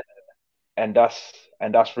 Mm. and and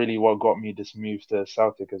that's really what got me this move to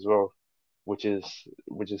Celtic as well, which is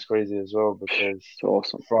crazy as well because It's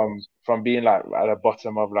awesome. from being like at the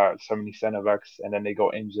bottom of like so many centre backs, and then they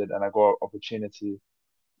got injured, and I got opportunity,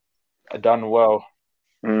 I done well,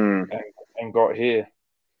 Mm. and and got here,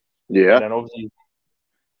 and Yeah. then obviously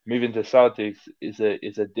moving to Celtics is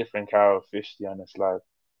a different kind of fish, to be honest. Like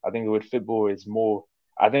I think with football it's more.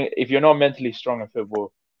 I think if you're not mentally strong in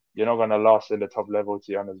football, you're not gonna last in the top level,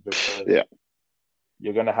 to be honest, because Yeah.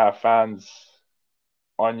 you're gonna have fans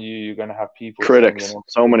on you. You're gonna have people saying you're Critics. not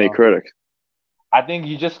So good many enough. critics. I think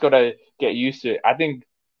you just gotta get used to it. I think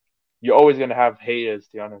you're always gonna have haters,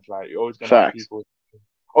 to be honest. Like you're always gonna have Facts. people.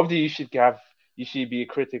 Obviously, you should be a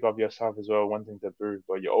critic of yourself as well, wanting to prove,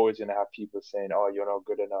 but you're always gonna have people saying, "Oh, you're not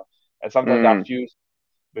good enough," and sometimes that Mm. fuels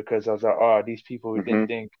because I was like, oh, these people who Mm-hmm. didn't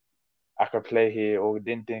think I could play here or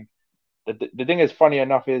didn't think. The thing is funny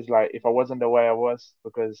enough is like if I wasn't the way I was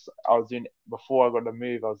because I was doing before I got the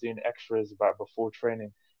move, I was doing extras about before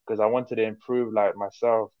training because I wanted to improve like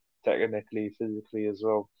myself technically, physically as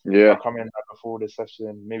well. So I Yeah. come in like before the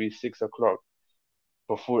session, maybe 6 o'clock.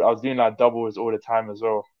 Before I was doing like doubles all the time as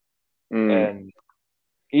well, Mm. and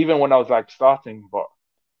even when I was like starting, but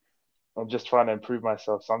I'm just trying to improve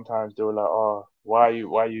myself. Sometimes they were like, "Oh, why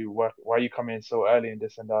are you coming in so early and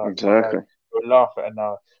this and that?" And I was like, Exactly. they would laugh, and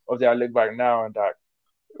obviously I look back now and that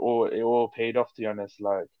it all paid off. To be honest,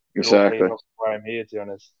 like it all paid Exactly. off why I'm here. To be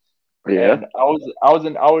honest, Yeah. and I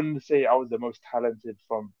wouldn't say I was the most talented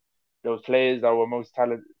from those players that were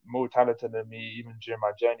more talented than me even during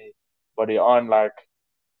my journey, but they aren't like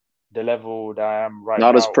the level that I am right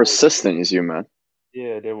Not as now. Or persistent as you, man.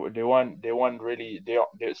 yeah, they weren't really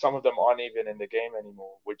some of them aren't even in the game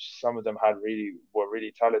anymore, which some of them were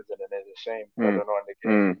really talented, and it's a shame that Mm. they're not in the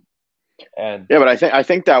game. Mm. And Yeah, but I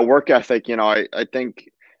think that work ethic, I think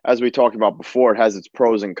as we talked about before, it has its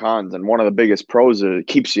pros and cons. And one of the biggest pros is it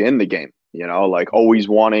keeps you in the game, like always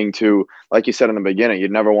wanting to, like you said in the beginning,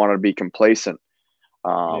 you'd never want to be complacent.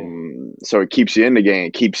 yeah, So it keeps you in the game,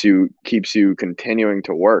 it keeps you continuing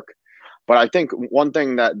to work. But I think one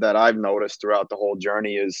thing that I've noticed throughout the whole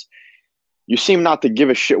journey is you seem not to give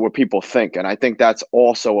a shit what people think. And I think that's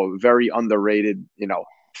also a very underrated,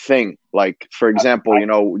 thing. Like, for I, example,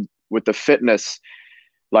 I with the fitness,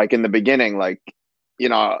 like in the beginning, like, you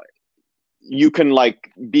know, you can like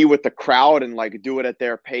be with the crowd and like do it at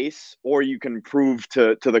their pace, or you can prove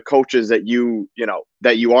to the coaches that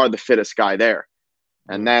that you are the fittest guy there.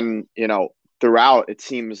 And yeah, then, throughout, it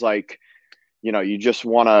seems like you just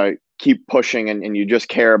want to keep pushing, and you just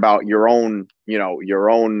care about your own,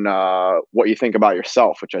 what you think about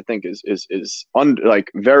yourself, which I think is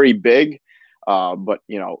like very big, but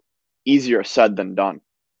easier said than done.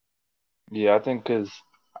 Yeah, I think even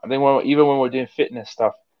when we're doing fitness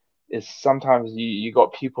stuff, it's sometimes you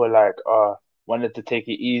got people like wanted to take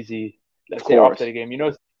it easy. Of Let's say after course. the game,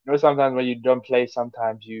 sometimes when you don't play,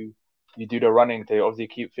 sometimes you do the running. They obviously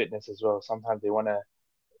keep fitness as well. Sometimes they wanna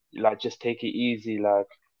like just take it easy, like,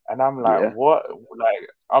 and I'm like, Yeah. what? Like,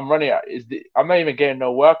 I'm running. I'm not even getting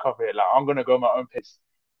no work of it. Like, I'm gonna go my own pace.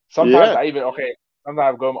 Sometimes Yeah. I even okay.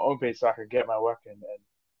 Sometimes I go my own pace so I can get my work in,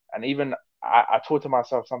 and even I talk to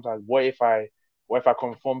myself sometimes. What if I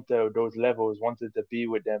conform to those levels, wanted to be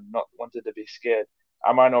with them, not wanted to be scared?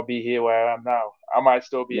 I might not be here where I am now. I might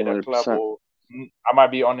still be at a club, 100%. or I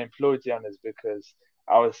might be unemployed, to be honest, because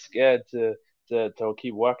I was scared to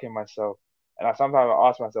keep working myself. And I sometimes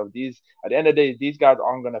ask myself, these at the end of the day, these guys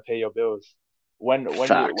aren't gonna pay your bills.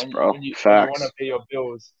 Facts, bro. When you want to Facts. pay your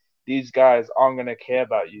bills, these guys aren't gonna care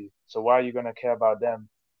about you. So why are you gonna care about them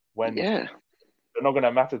when Yeah. they're not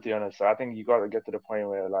gonna matter, to be honest? So I think you gotta get to the point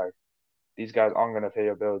where like these guys aren't gonna pay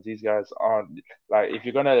your bills. These guys aren't like if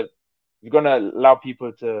you're gonna allow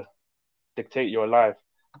people to dictate your life,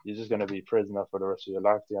 you're just gonna be prisoner for the rest of your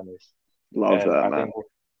life, to be honest. Love And that, man.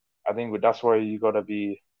 I think that's where you gotta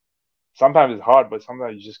be. Sometimes it's hard, but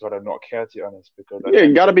sometimes you just gotta not care, to be honest, because at Yeah, the you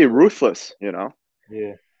end of got the to day, be ruthless.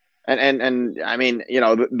 yeah, And I mean,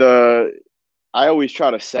 the I always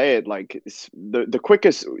try to say it like the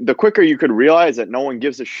quicker you could realize that no one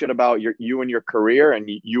gives a shit about you and your career, and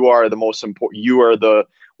you are the most important, you are the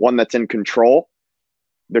one that's in control.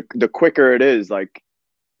 The quicker it is, like,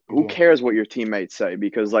 who yeah, cares what your teammates say?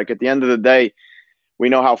 Because like at the end of the day, we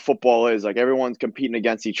know how football is. Like everyone's competing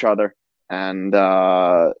against each other, and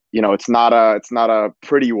it's not a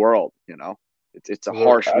pretty world. It's a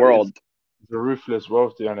harsh world. it's a ruthless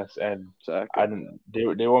world, to be honest, and Exactly.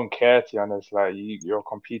 they won't care, to be honest. Like you're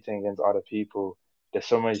competing against other people. There's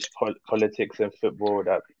so much politics in football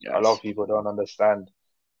that a lot Yes. of people don't understand.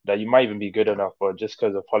 That you might even be good enough, but just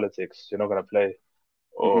because of politics, you're not gonna play,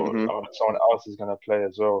 Mm-hmm. or someone else is gonna play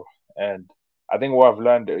as well. And I think what I've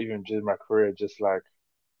learned even during my career, just like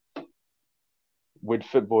with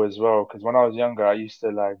football as well, because when I was younger, I used to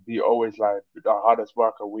like be always like the hardest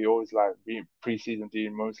worker. We always like be pre-season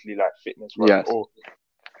doing mostly like fitness work Yes. or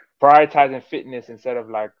prioritizing fitness instead of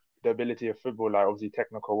like the ability of football, like obviously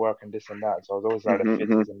technical work and this and that. So I was always like the Mm-hmm.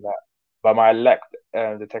 fittest in that. But I lacked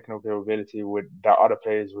the technical ability would that other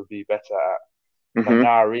players would be better at. But Mm-hmm.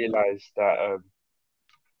 now I realize that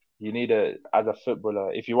you need a as a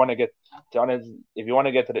footballer if you want to get to honest if you want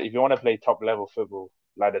to get to the if you want to play top level football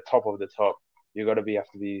like the top of the top, you got to be have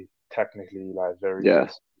to be technically like very good.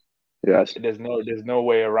 Yes. Yes. There's no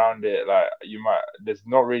way around it. Like there's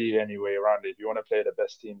not really any way around it. If you want to play the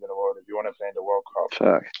best teams in the world, if you want to play in the World Cup,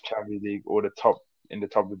 Fact. Champions League, or the top in the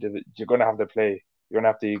top of the division, you're gonna have to play. You're gonna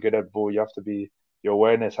have to be good at ball. You have to be your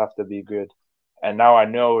awareness have to be good. And now I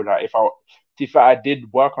know that if I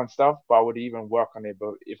did work on stuff, but I would even work on it.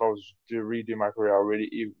 But if I was to redo my career, I would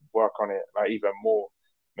really work on it like even more.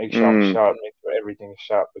 Make sure I'm Mm, sharp. Make sure everything is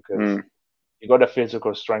sharp because mm. you got the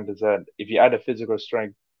physical strength as well. If you add the physical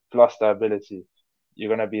strength plus the ability, you're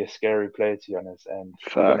gonna be a scary player, to be honest, and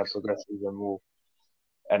you're gonna Facts. progress even more.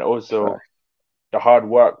 And also Facts. the hard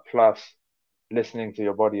work plus listening to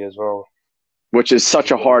your body as well. Which is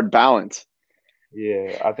such a hard balance.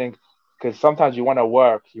 Yeah, I think because sometimes you want to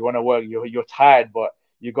work, you're tired, but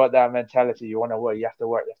you got that mentality, you want to work, you have to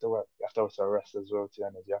work, you have to work, you have to also rest as well, to be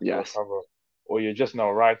honest, you have to Yes. recover, or you're just not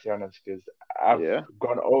right, to be honest, because I've Yeah.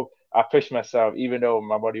 I pushed myself, even though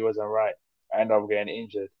my body wasn't right, I ended up getting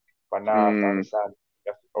injured, but now I have to Mm, understand,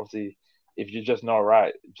 obviously, if you're just not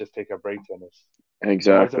right, just take a break, to be honest.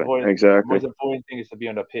 exactly. The Exactly. most important thing is to be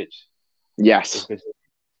on the pitch, Yes.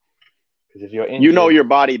 because if you're You know injured, your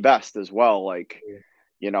body best as well. Like, yeah,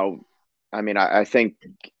 you know, I mean, I think,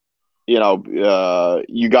 you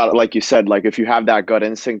got, like you said, like if you have that gut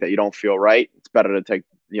instinct that you don't feel right, it's better to take,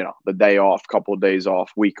 the day off, couple of days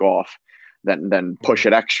off, week off, than yeah, push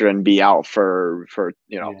it extra and be out for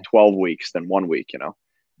yeah. 12 weeks than 1 week.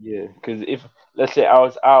 Yeah, because if let's say I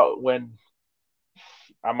was out when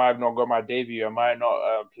I might have not got my debut, I might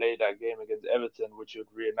not play that game against Everton, which would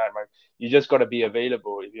reignite my. You just got to be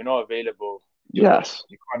available. If you're not available, Yes,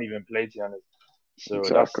 you can't even play, to be honest. So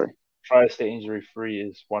that's exactly. try to stay injury free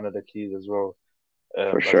is one of the keys as well,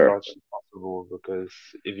 For as sure. much as possible. Because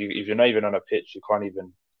if you're not even on a pitch, you can't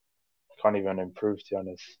even improve, to be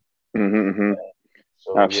honest. Hmm. Hmm.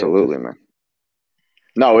 So yeah, just Absolutely, man.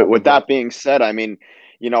 No, And I with think that that being said, I mean,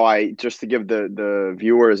 I just to give the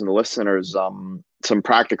viewers and the listeners some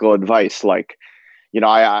practical advice. Like,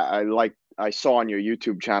 I saw on your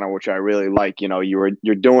YouTube channel, which I really like.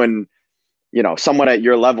 You're doing, someone at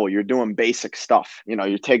your level, you're doing basic stuff.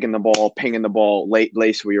 You're taking the ball, pinging the ball,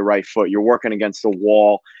 lace with your right foot. You're working against the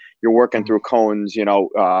wall. You're working mm, through cones.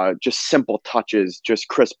 Just simple touches, just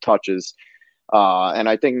crisp touches. And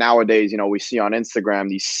I think nowadays, we see on Instagram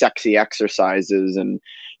these sexy exercises and,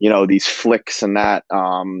 these flicks and that.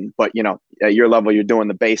 But, at your level, you're doing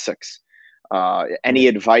the basics. yeah, Any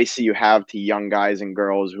advice you have to young guys and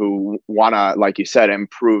girls who want to, like you said,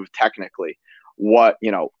 improve technically?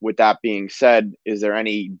 With that being said, is there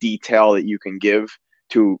any detail that you can give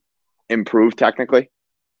to improve technically?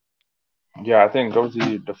 yeah, I think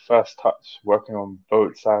obviously the first touch, working on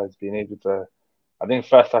both sides, being able to, I think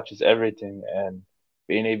first touch is everything, and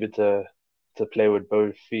being able to play with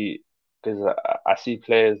both feet. Because I see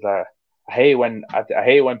players like I hate when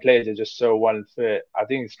players are just so one foot. I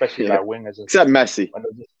think especially Yeah. like wingers as Except well. Messi. When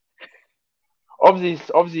they're just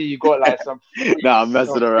obviously you got like No, I'm messing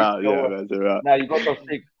some freaks around. Yeah, go. messing around. Now you got some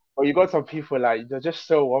freak, or you got some people like they're just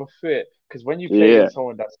so one foot. Because when you play Yeah. against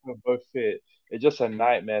someone that's so both fit, it's just a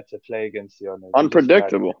nightmare to play against. To be honest, it's just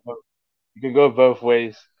like Unpredictable. you can go both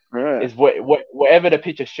ways. Yeah. It's whatever the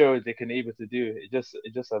picture shows they can able to do. It's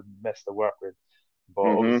just a mess to work with. But Mm-hmm.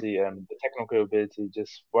 obviously, the technical ability,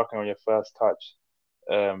 just working on your first touch,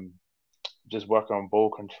 um, just working on ball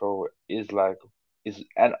control is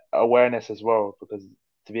an awareness as well because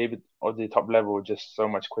to be able on the top level just so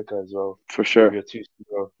much quicker as well. For With sure. your two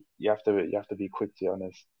zero, you have to be quick to be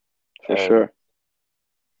honest. For Um, sure.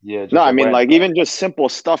 yeah, No, just I mean, awareness. like even just simple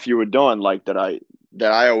stuff you were doing, like that I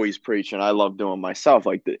always preach and I love doing myself,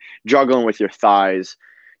 like the juggling with your thighs,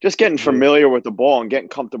 just getting Yeah, familiar with the ball and getting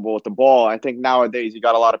comfortable with the ball. I think nowadays you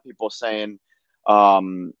got a lot of people saying,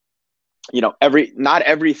 um, not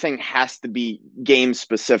everything has to be game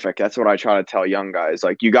specific. That's what I try to tell young guys.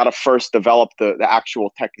 Like you got to first develop the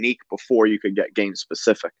actual technique before you could get game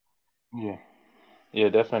specific. yeah, yeah,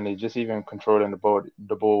 definitely. Just even controlling the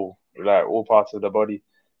ball, like all parts of the body.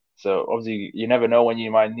 So obviously, you never know when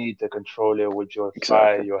you might need to control it with your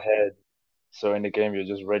thigh, Exactly. your head. So in the game, you're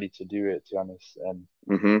just ready to do it, to be honest. And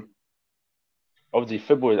Mm-hmm. obviously,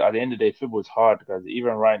 football, at the end of the day, football is hard because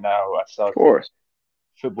even right now at Of Celtic, course.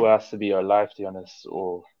 football has to be your life, to be honest.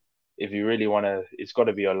 Or if you really want to, it's got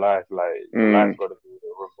to be your life. Like, your life Mm, got to be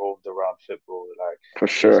revolved around football. Like, for there's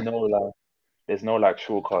sure. no like, there's no like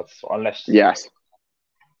shortcuts unless, Yes.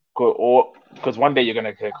 or because one day you're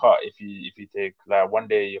gonna get cut if you take like one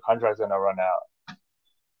day your contract's gonna run out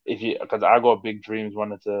if you because I got big dreams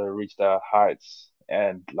wanting to reach the heights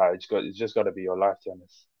and like it's just got to be your life to be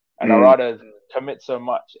honest. And I Mm, rather commit so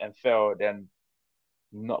much and fail than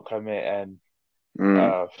not commit and mm,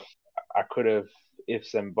 uh I could have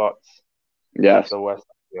ifs and buts. That's yes. the worst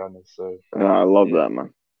to be honest. So I love yeah. that,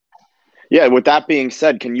 man. Yeah, with that being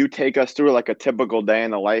said, can you take us through like a typical day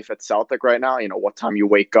in the life at Celtic right now? What time you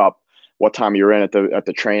wake up, what time you're in at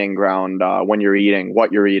the training ground, when you're eating,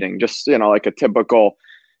 what you're eating. Just, like a typical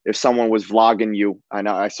if someone was vlogging you. I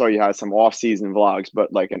know I saw you had some off-season vlogs,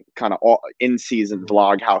 but like a kind of in-season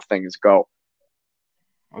vlog how things go.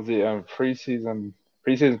 Was it preseason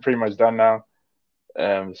pretty much done now.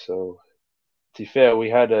 So to be fair, we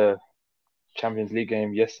had a Champions League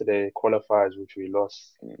game yesterday, qualifiers which we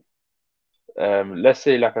lost. Let's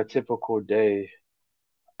say like a typical day,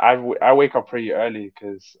 I wake up pretty early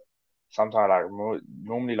because sometimes like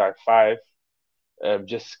normally like 5,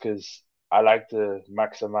 just because I like to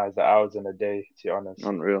maximize the hours in a day, to be honest,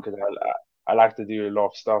 Unreal. because I like to do a lot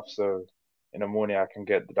of stuff. So in the morning I can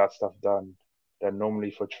get that stuff done. Then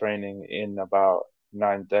normally for training in about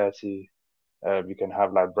 9:30, we can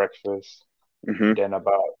have like breakfast. Hmm. Then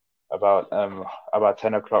about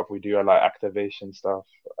 10 o'clock we do like activation stuff.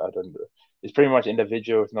 I don't know. It's pretty much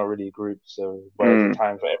individual. It's not really group. So, but there's a Mm,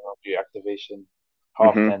 time for everyone to do activation.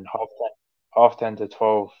 Half hmm. 10, half ten to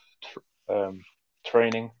 12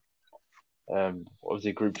 training.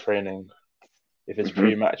 Obviously group training. If it's Hmm.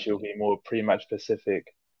 pre-match, it'll be more pre-match specific.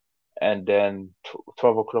 And then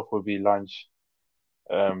 12 o'clock will be lunch.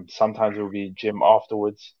 Sometimes it will be gym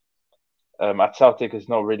afterwards. At Celtic, it's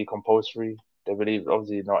not really compulsory. They believe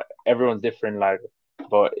obviously not everyone's different, like,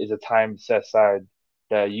 but it's a time set aside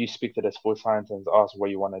that you speak to the sports scientist and ask what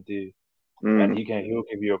you want to do, and Mm, he'll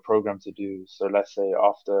give you a program to do. So let's say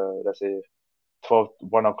after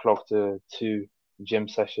 1 o'clock to 2 gym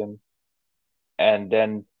session, and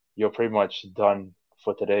then you're pretty much done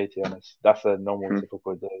for today. To be honest, that's a normal hmm.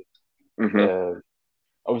 typical day. Hmm. Uh,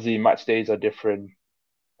 Obviously match days are different.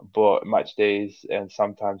 but match days and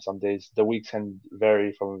sometimes some days the weeks can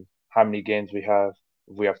vary from how many games we have.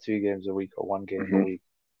 If we have 2 games a week or 1 game a Hmm. week,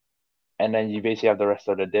 and then you basically have the rest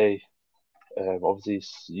of the day. Obviously,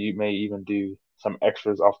 you may even do some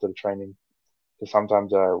extras after the training. Because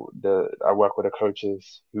sometimes I work with the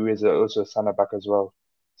coaches who is also a center back as well,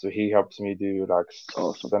 so he helps me do like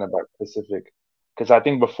Awesome. center back specific. Because I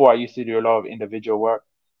think before I used to do a lot of individual work,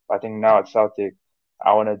 but I think now at Celtic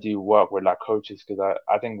I want to do work with like coaches because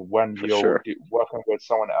I think when For you're sure. working with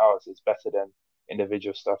someone else, it's better than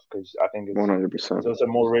individual stuff because I think it's 100%. also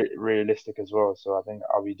more realistic as well. So I think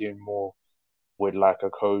I'll be doing more with like a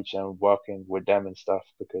coach and working with them and stuff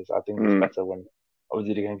because I think it's Mm. better when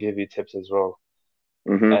obviously they can give you tips as well.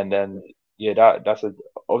 Hmm. And then yeah, that's a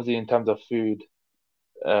obviously in terms of food,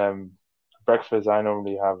 um, breakfast I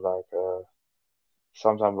normally have like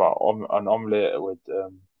sometimes an omelette with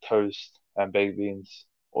toast and baked beans,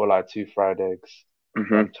 or like 2 fried eggs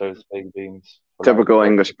Hmm. and toast baked beans for like Typical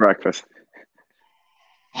English breakfast. breakfast.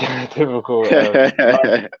 Typical.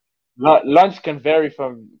 Lunch can vary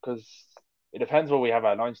from because it depends what we have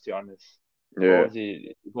at lunch, to be honest. But Yeah.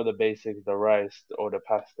 obviously, you got the basics, the rice or the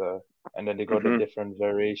pasta, and then they got the Hmm. different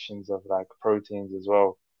variations of like proteins as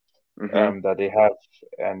well. Hmm. That they have,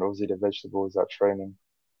 and obviously the vegetables at training.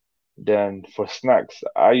 Then for snacks,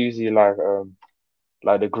 I usually like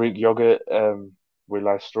the Greek yogurt with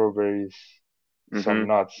like strawberries, Hmm. some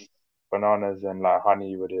nuts, bananas, and like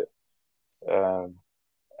honey with it. Um,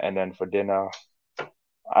 and then for dinner,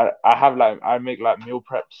 I have like I make like meal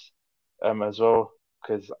preps as well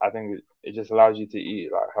because I think it just allows you to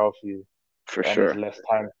eat like healthy For and it's sure.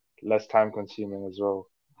 less time consuming as well.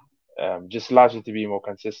 Just allows you to be more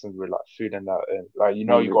consistent with like food and that. And, like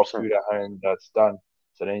you got 100%. food at home that's done,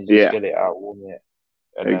 so then you just Yeah, get it out, warm it,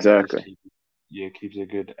 and then it just exactly. keeps it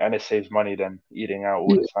good, and it saves money than eating out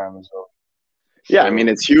all the time as well. Yeah, I mean So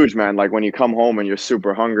it's huge, man. Like when you come home and you're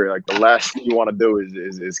super hungry, like the last thing you want to do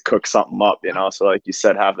is cook something up, you know. So like you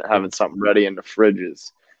said, it, having something ready in the fridge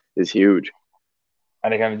is huge.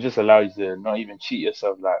 and it can just allow you to not even cheat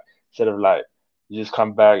yourself. Like instead of like you just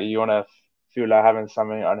come back, you wanna feel like having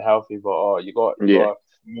something unhealthy, but oh, you Yeah. got a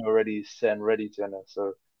meal already set and ready to it,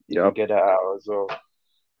 so you can Yep. get that out as well.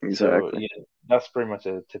 So Exactly. yeah, that's pretty much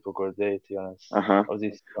a typical day, to be honest. Uh-huh.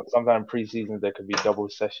 Obviously, sometimes pre-season there could be double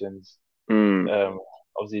sessions. Mm. Um,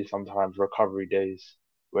 Obviously sometimes recovery days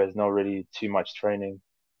where there's not really too much training.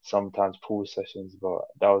 Sometimes pool sessions, but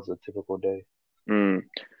that was a typical day Mm.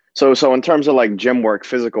 So in terms of like gym work,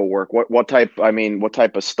 physical work, what type, I mean, what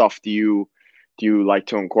type of stuff do you like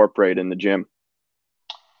to incorporate in the gym?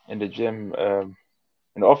 in the gym.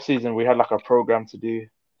 In the off season, we had like a program to do.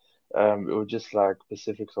 It was just like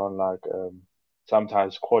specifics on like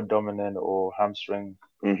sometimes quad dominant or hamstring.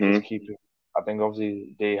 Just Mm-hmm. keeping. I think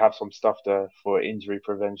obviously they have some stuff there for injury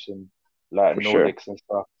prevention, like For sure. Nordics and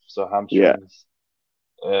stuff. So Yeah. hamstrings.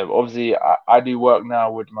 Obviously, I do work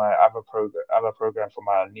now with my other program for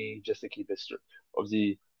my knee just to keep it strict.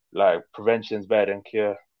 Obviously, like prevention is better than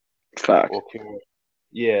cure Facts. or cure.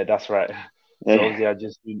 Yeah, that's right. So Yeah. obviously, I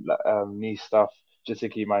just do like, knee stuff just to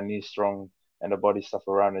keep my knee strong and the body stuff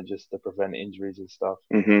around it just to prevent injuries and stuff.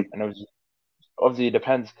 Mm-hmm. And obviously it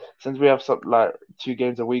depends since we have some like 2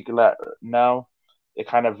 games a week like now. It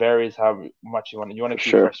kind of varies how much you want. You want For to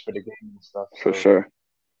keep sure. fresh for the game and stuff. For So sure.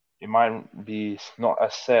 it might be not a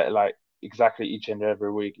set like exactly each and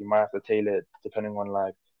every week. You might have to tailor it depending on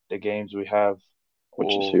like the games we have,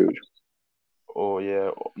 Which is or huge.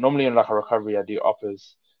 yeah. Normally in like a recovery, I do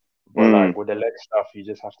uppers, but Mm. like with the leg stuff, you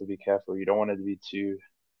just have to be careful. You don't want it to be too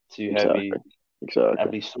Exactly. heavy and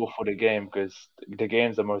Exactly. be sore for the game because the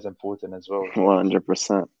game's the most important as well. To be honest,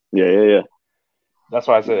 100%. Yeah, yeah, yeah. that's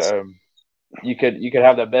why I say It's you could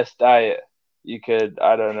have the best diet. You could,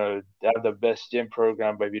 I don't know, have the best gym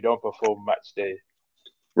program, but if you don't perform match day,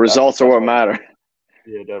 that's results are that's what what matter.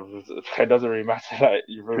 yeah, it doesn't really matter. Like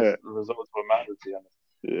your results will matter to you.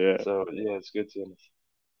 Yeah, So yeah, it's good to be honest.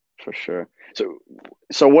 for sure. So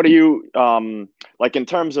so what do you like in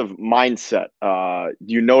terms of mindset?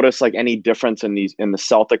 Do you notice like any difference in the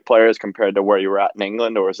Celtic players compared to where you were at in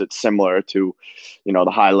England, or is it similar to,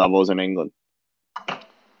 the high levels in England?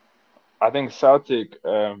 I think Celtic.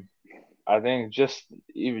 I think just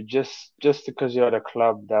because you're at a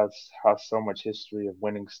club that's has so much history of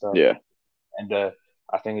winning stuff, Yeah. and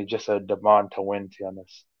I think it's just a demand to win. To be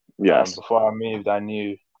honest, Yes. before I moved, I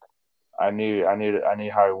knew how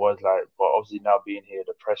it was like. But obviously now being here,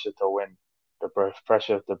 the pressure to win, the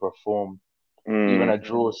pressure to perform, even Mm, a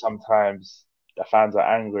draw sometimes the fans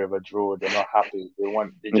are angry of a draw. They're not happy.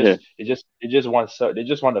 yeah. They just want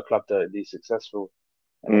the club to be successful,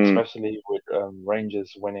 and Mm, especially with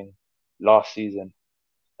Rangers winning last season.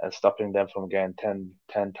 and stopping them from getting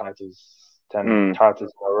 10 titles, 10 Mm.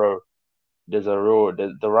 titles in a row.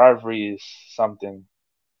 The rivalry is something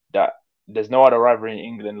that there's no other rivalry in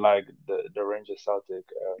England like the Rangers Celtic.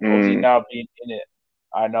 Obviously Mm. now being in it,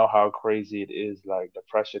 I know how crazy it is. Like the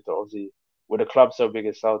pressure to obviously with a club so big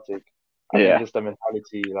as Celtic, I think Yeah, just the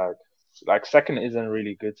mentality like second isn't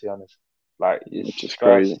really good to be honest. Like it's which is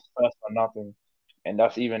first crazy. first or nothing, and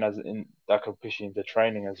that's even as in that could push you into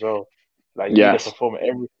training as well. Like you need to Yes. perform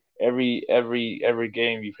every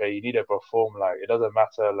game you play. You need to perform. Like it doesn't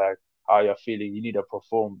matter like how you're feeling. You need to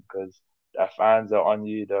perform because the fans are on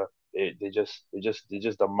you. They just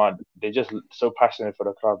the mud. They're just so passionate for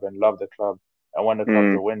the club and love the club and want the club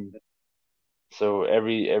Mm. to win. So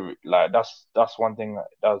every like that's one thing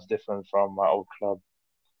that was different from my old club.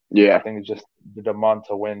 I Yeah. think it's just the demand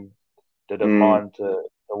to win, the Mm. demand to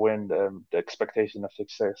win, the expectation of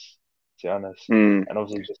success. To be honest, Mm. and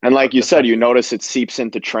obviously just And like you the said, you pressure. notice it seeps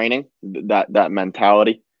into training, that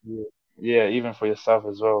mentality. Yeah, yeah, even for yourself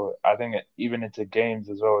as well. I think even into games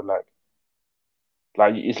as well. Like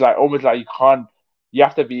it's like almost like you can't. You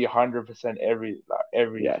have to be 100%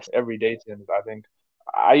 Yes. every day to him. I think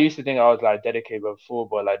I used to think I was like dedicated before,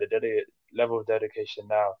 but like the level of dedication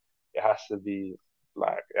now, it has to be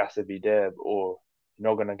it has to be there, or you're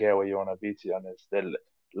not gonna get where you wanna be. To be honest,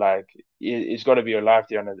 like it's got to be your life.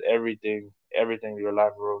 To be honest, everything your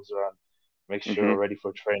life revolves around. Make sure Mm-hmm. you're ready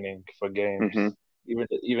for training, for Mm-hmm. games,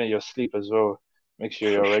 even your sleep as well. Make sure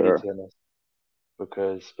For you're ready. To sure. be honest,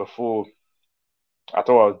 because before I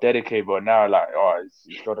thought I was dedicated, but now like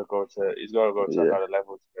he's gotta go to Yeah. another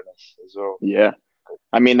level to be honest as well. Yeah.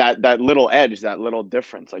 I mean that little edge, that little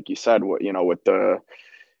difference, like you said, what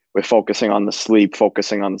with focusing on the sleep,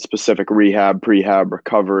 focusing on the specific rehab, prehab,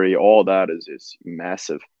 recovery, all that is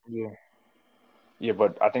massive. Yeah, yeah,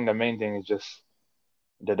 but I think the main thing is just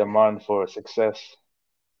the demand for success.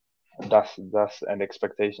 That's an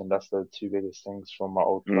expectation. That's the two biggest things from my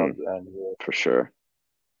old club, Mm, and for sure.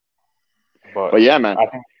 but But yeah, man. I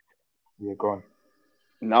think yeah, go on.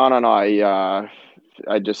 No, no, no.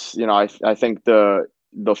 I just, I think the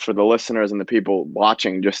for the listeners and the people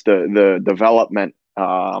watching, just the development,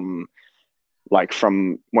 like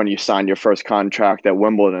from when you signed your first contract at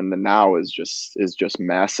Wimbledon to now is just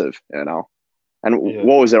massive, you know. And Yeah,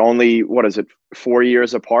 what was it? Only what is it? 4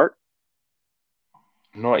 years apart?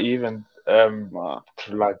 not even Wow,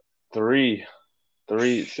 like three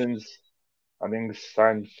three since I think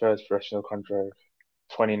signed first professional contract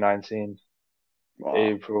 2019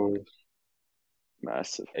 wow, April.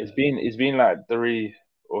 massive. It's been like 3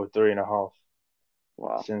 or 3.5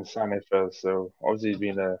 Wow. since signing first. So obviously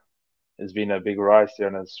it's been a big rise to be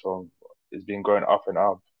honest. It's been going up and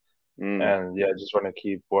up, Mm, and yeah, I just want to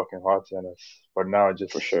keep working hard to be honest. But now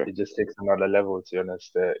for sure, it just takes another level to be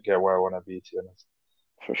honest to get where I want to be to be honest.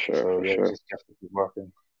 for sure, So for yeah, sure. just have to keep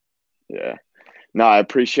working. Yeah. No, I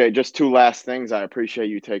appreciate just two last things. I appreciate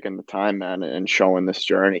you taking the time, man, and showing this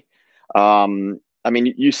journey. I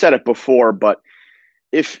mean, you said it before, but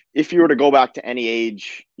if you were to go back to any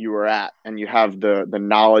age you were at and you have the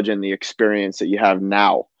knowledge and the experience that you have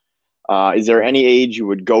now, is there Yeah. any age you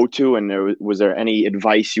would go to, and was there any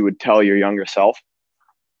advice you would tell your younger self?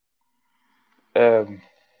 Um,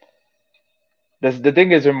 the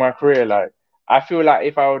thing is in my career, like I feel like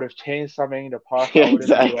if I would have changed something in the past, I Yeah,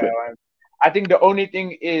 wouldn't be where exactly. I am. I think the only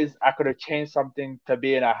thing is I could have changed something to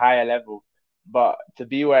be in a higher level, but to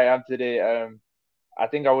be where I am today, I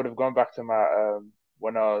think I would have gone back to my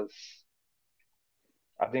when I was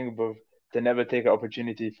I think to never take an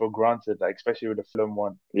opportunity for granted, like especially with the Fulham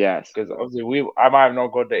one, Yes. because obviously I might have not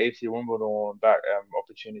got the AFC Wimbledon one back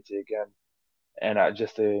opportunity again, and I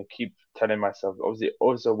just to keep telling myself, obviously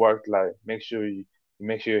also worked like make sure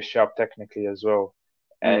you're sharp technically as well,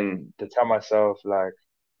 Mm, and to tell myself like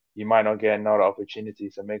you might not get another opportunity,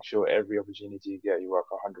 so make sure every opportunity you get you work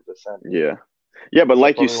 100%. yeah. Yeah, but So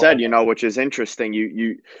like you probably one said, of which is interesting,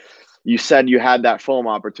 you said you had that film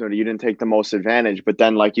opportunity, you didn't take the most advantage, but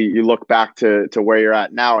then like you look back to where you're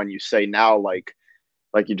at now, and you say now, like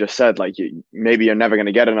you just said, like maybe you're never going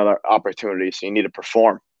to get another opportunity, so you need to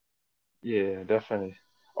perform. Yeah, definitely.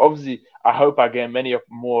 Obviously, I hope I get many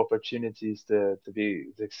more opportunities to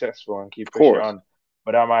be successful and keep Of pushing course. on.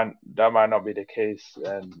 But that might not be the case,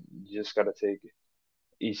 and you just gotta take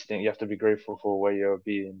each thing. You have to be grateful for where you're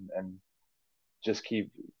being, and just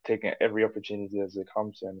keep taking every opportunity as it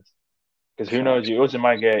comes. And because who knows, Facts. you also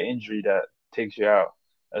might get an injury that takes you out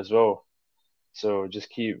as well. So just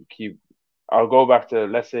keep. I'll go back to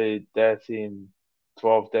let's say 13,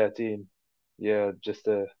 12, 13. Yeah, just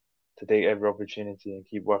to take every opportunity and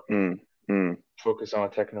keep working. Mm, mm. Focus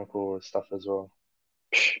on technical stuff as well.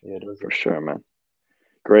 Psh, Yeah, those for are sure, man.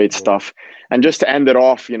 Great stuff. And just to end it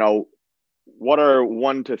off, you know, what are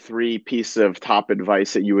 1 to 3 pieces of top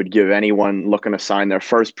advice that you would give anyone looking to sign their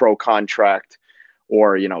first pro contract,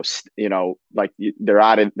 or like they're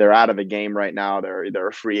out of the game right now, they're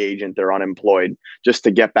a free agent, they're unemployed, just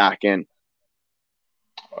to get back in?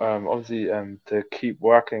 Obviously, to keep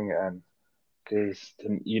working, and because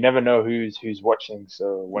you never know who's watching.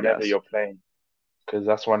 So whenever Yes. you're playing, because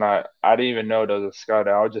that's when I didn't even know there was a scout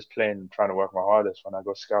there. I was just playing, trying to work my hardest when I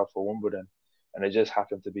got scouted for Wimbledon, and it just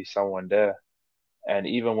happened to be someone there. And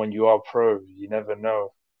even when you are pro, you never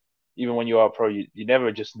know. Even when you are pro, you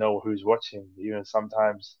never just know who's watching. Even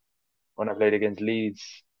sometimes when I played against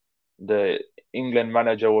Leeds, the England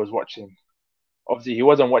manager was watching. Obviously, he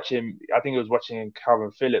wasn't watching. I think he was watching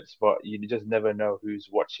Calvin Phillips, but you just never know who's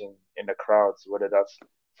watching in the crowds, whether that's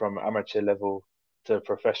from amateur level to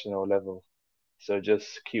professional level. So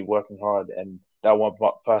just keep working hard, and that one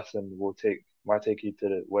person might take you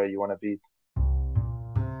to where you want to be.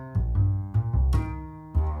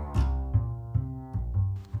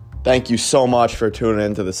 Thank you so much for tuning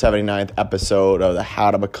in to the 79th episode of the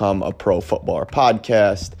How to Become a Pro Footballer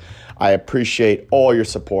podcast. I appreciate all your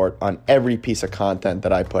support on every piece of content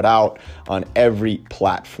that I put out on every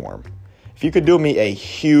platform. If you could do me a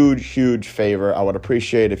huge, huge favor, I would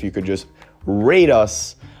appreciate if you could just rate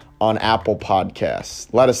us on Apple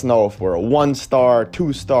Podcasts. Let us know if we're a 1-star,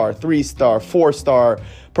 2-star, 3-star, 4-star,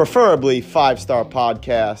 preferably 5-star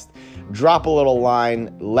podcast. Drop a little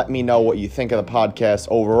line. Let me know what you think of the podcast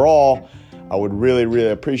overall. I would really, really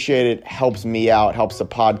appreciate it. Helps me out, helps the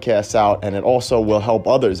podcast out, and it also will help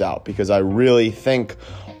others out, because I really think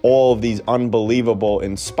all of these unbelievable,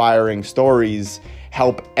 inspiring stories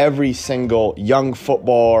help every single young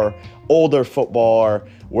footballer, older footballer,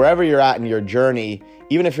 wherever you're at in your journey.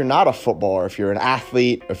 Even if you're not a footballer, if you're an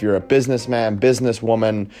athlete, if you're a businessman,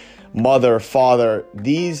 businesswoman, mother, father,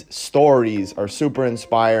 these stories are super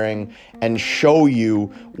inspiring and show you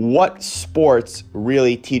what sports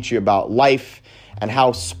really teach you about life, and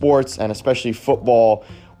how sports, and especially football,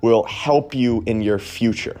 will help you in your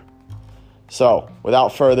future. So,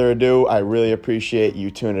 without further ado, I really appreciate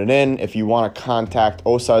you tuning in. If you want to contact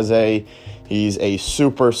Osaze, he's a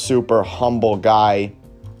super, super humble guy,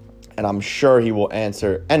 and I'm sure he will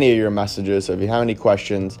answer any of your messages. So if you have any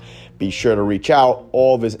questions, be sure to reach out.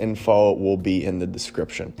 All of his info will be in the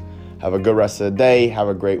description. Have a good rest of the day. Have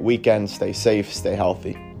a great weekend. Stay safe. Stay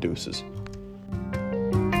healthy. Deuces.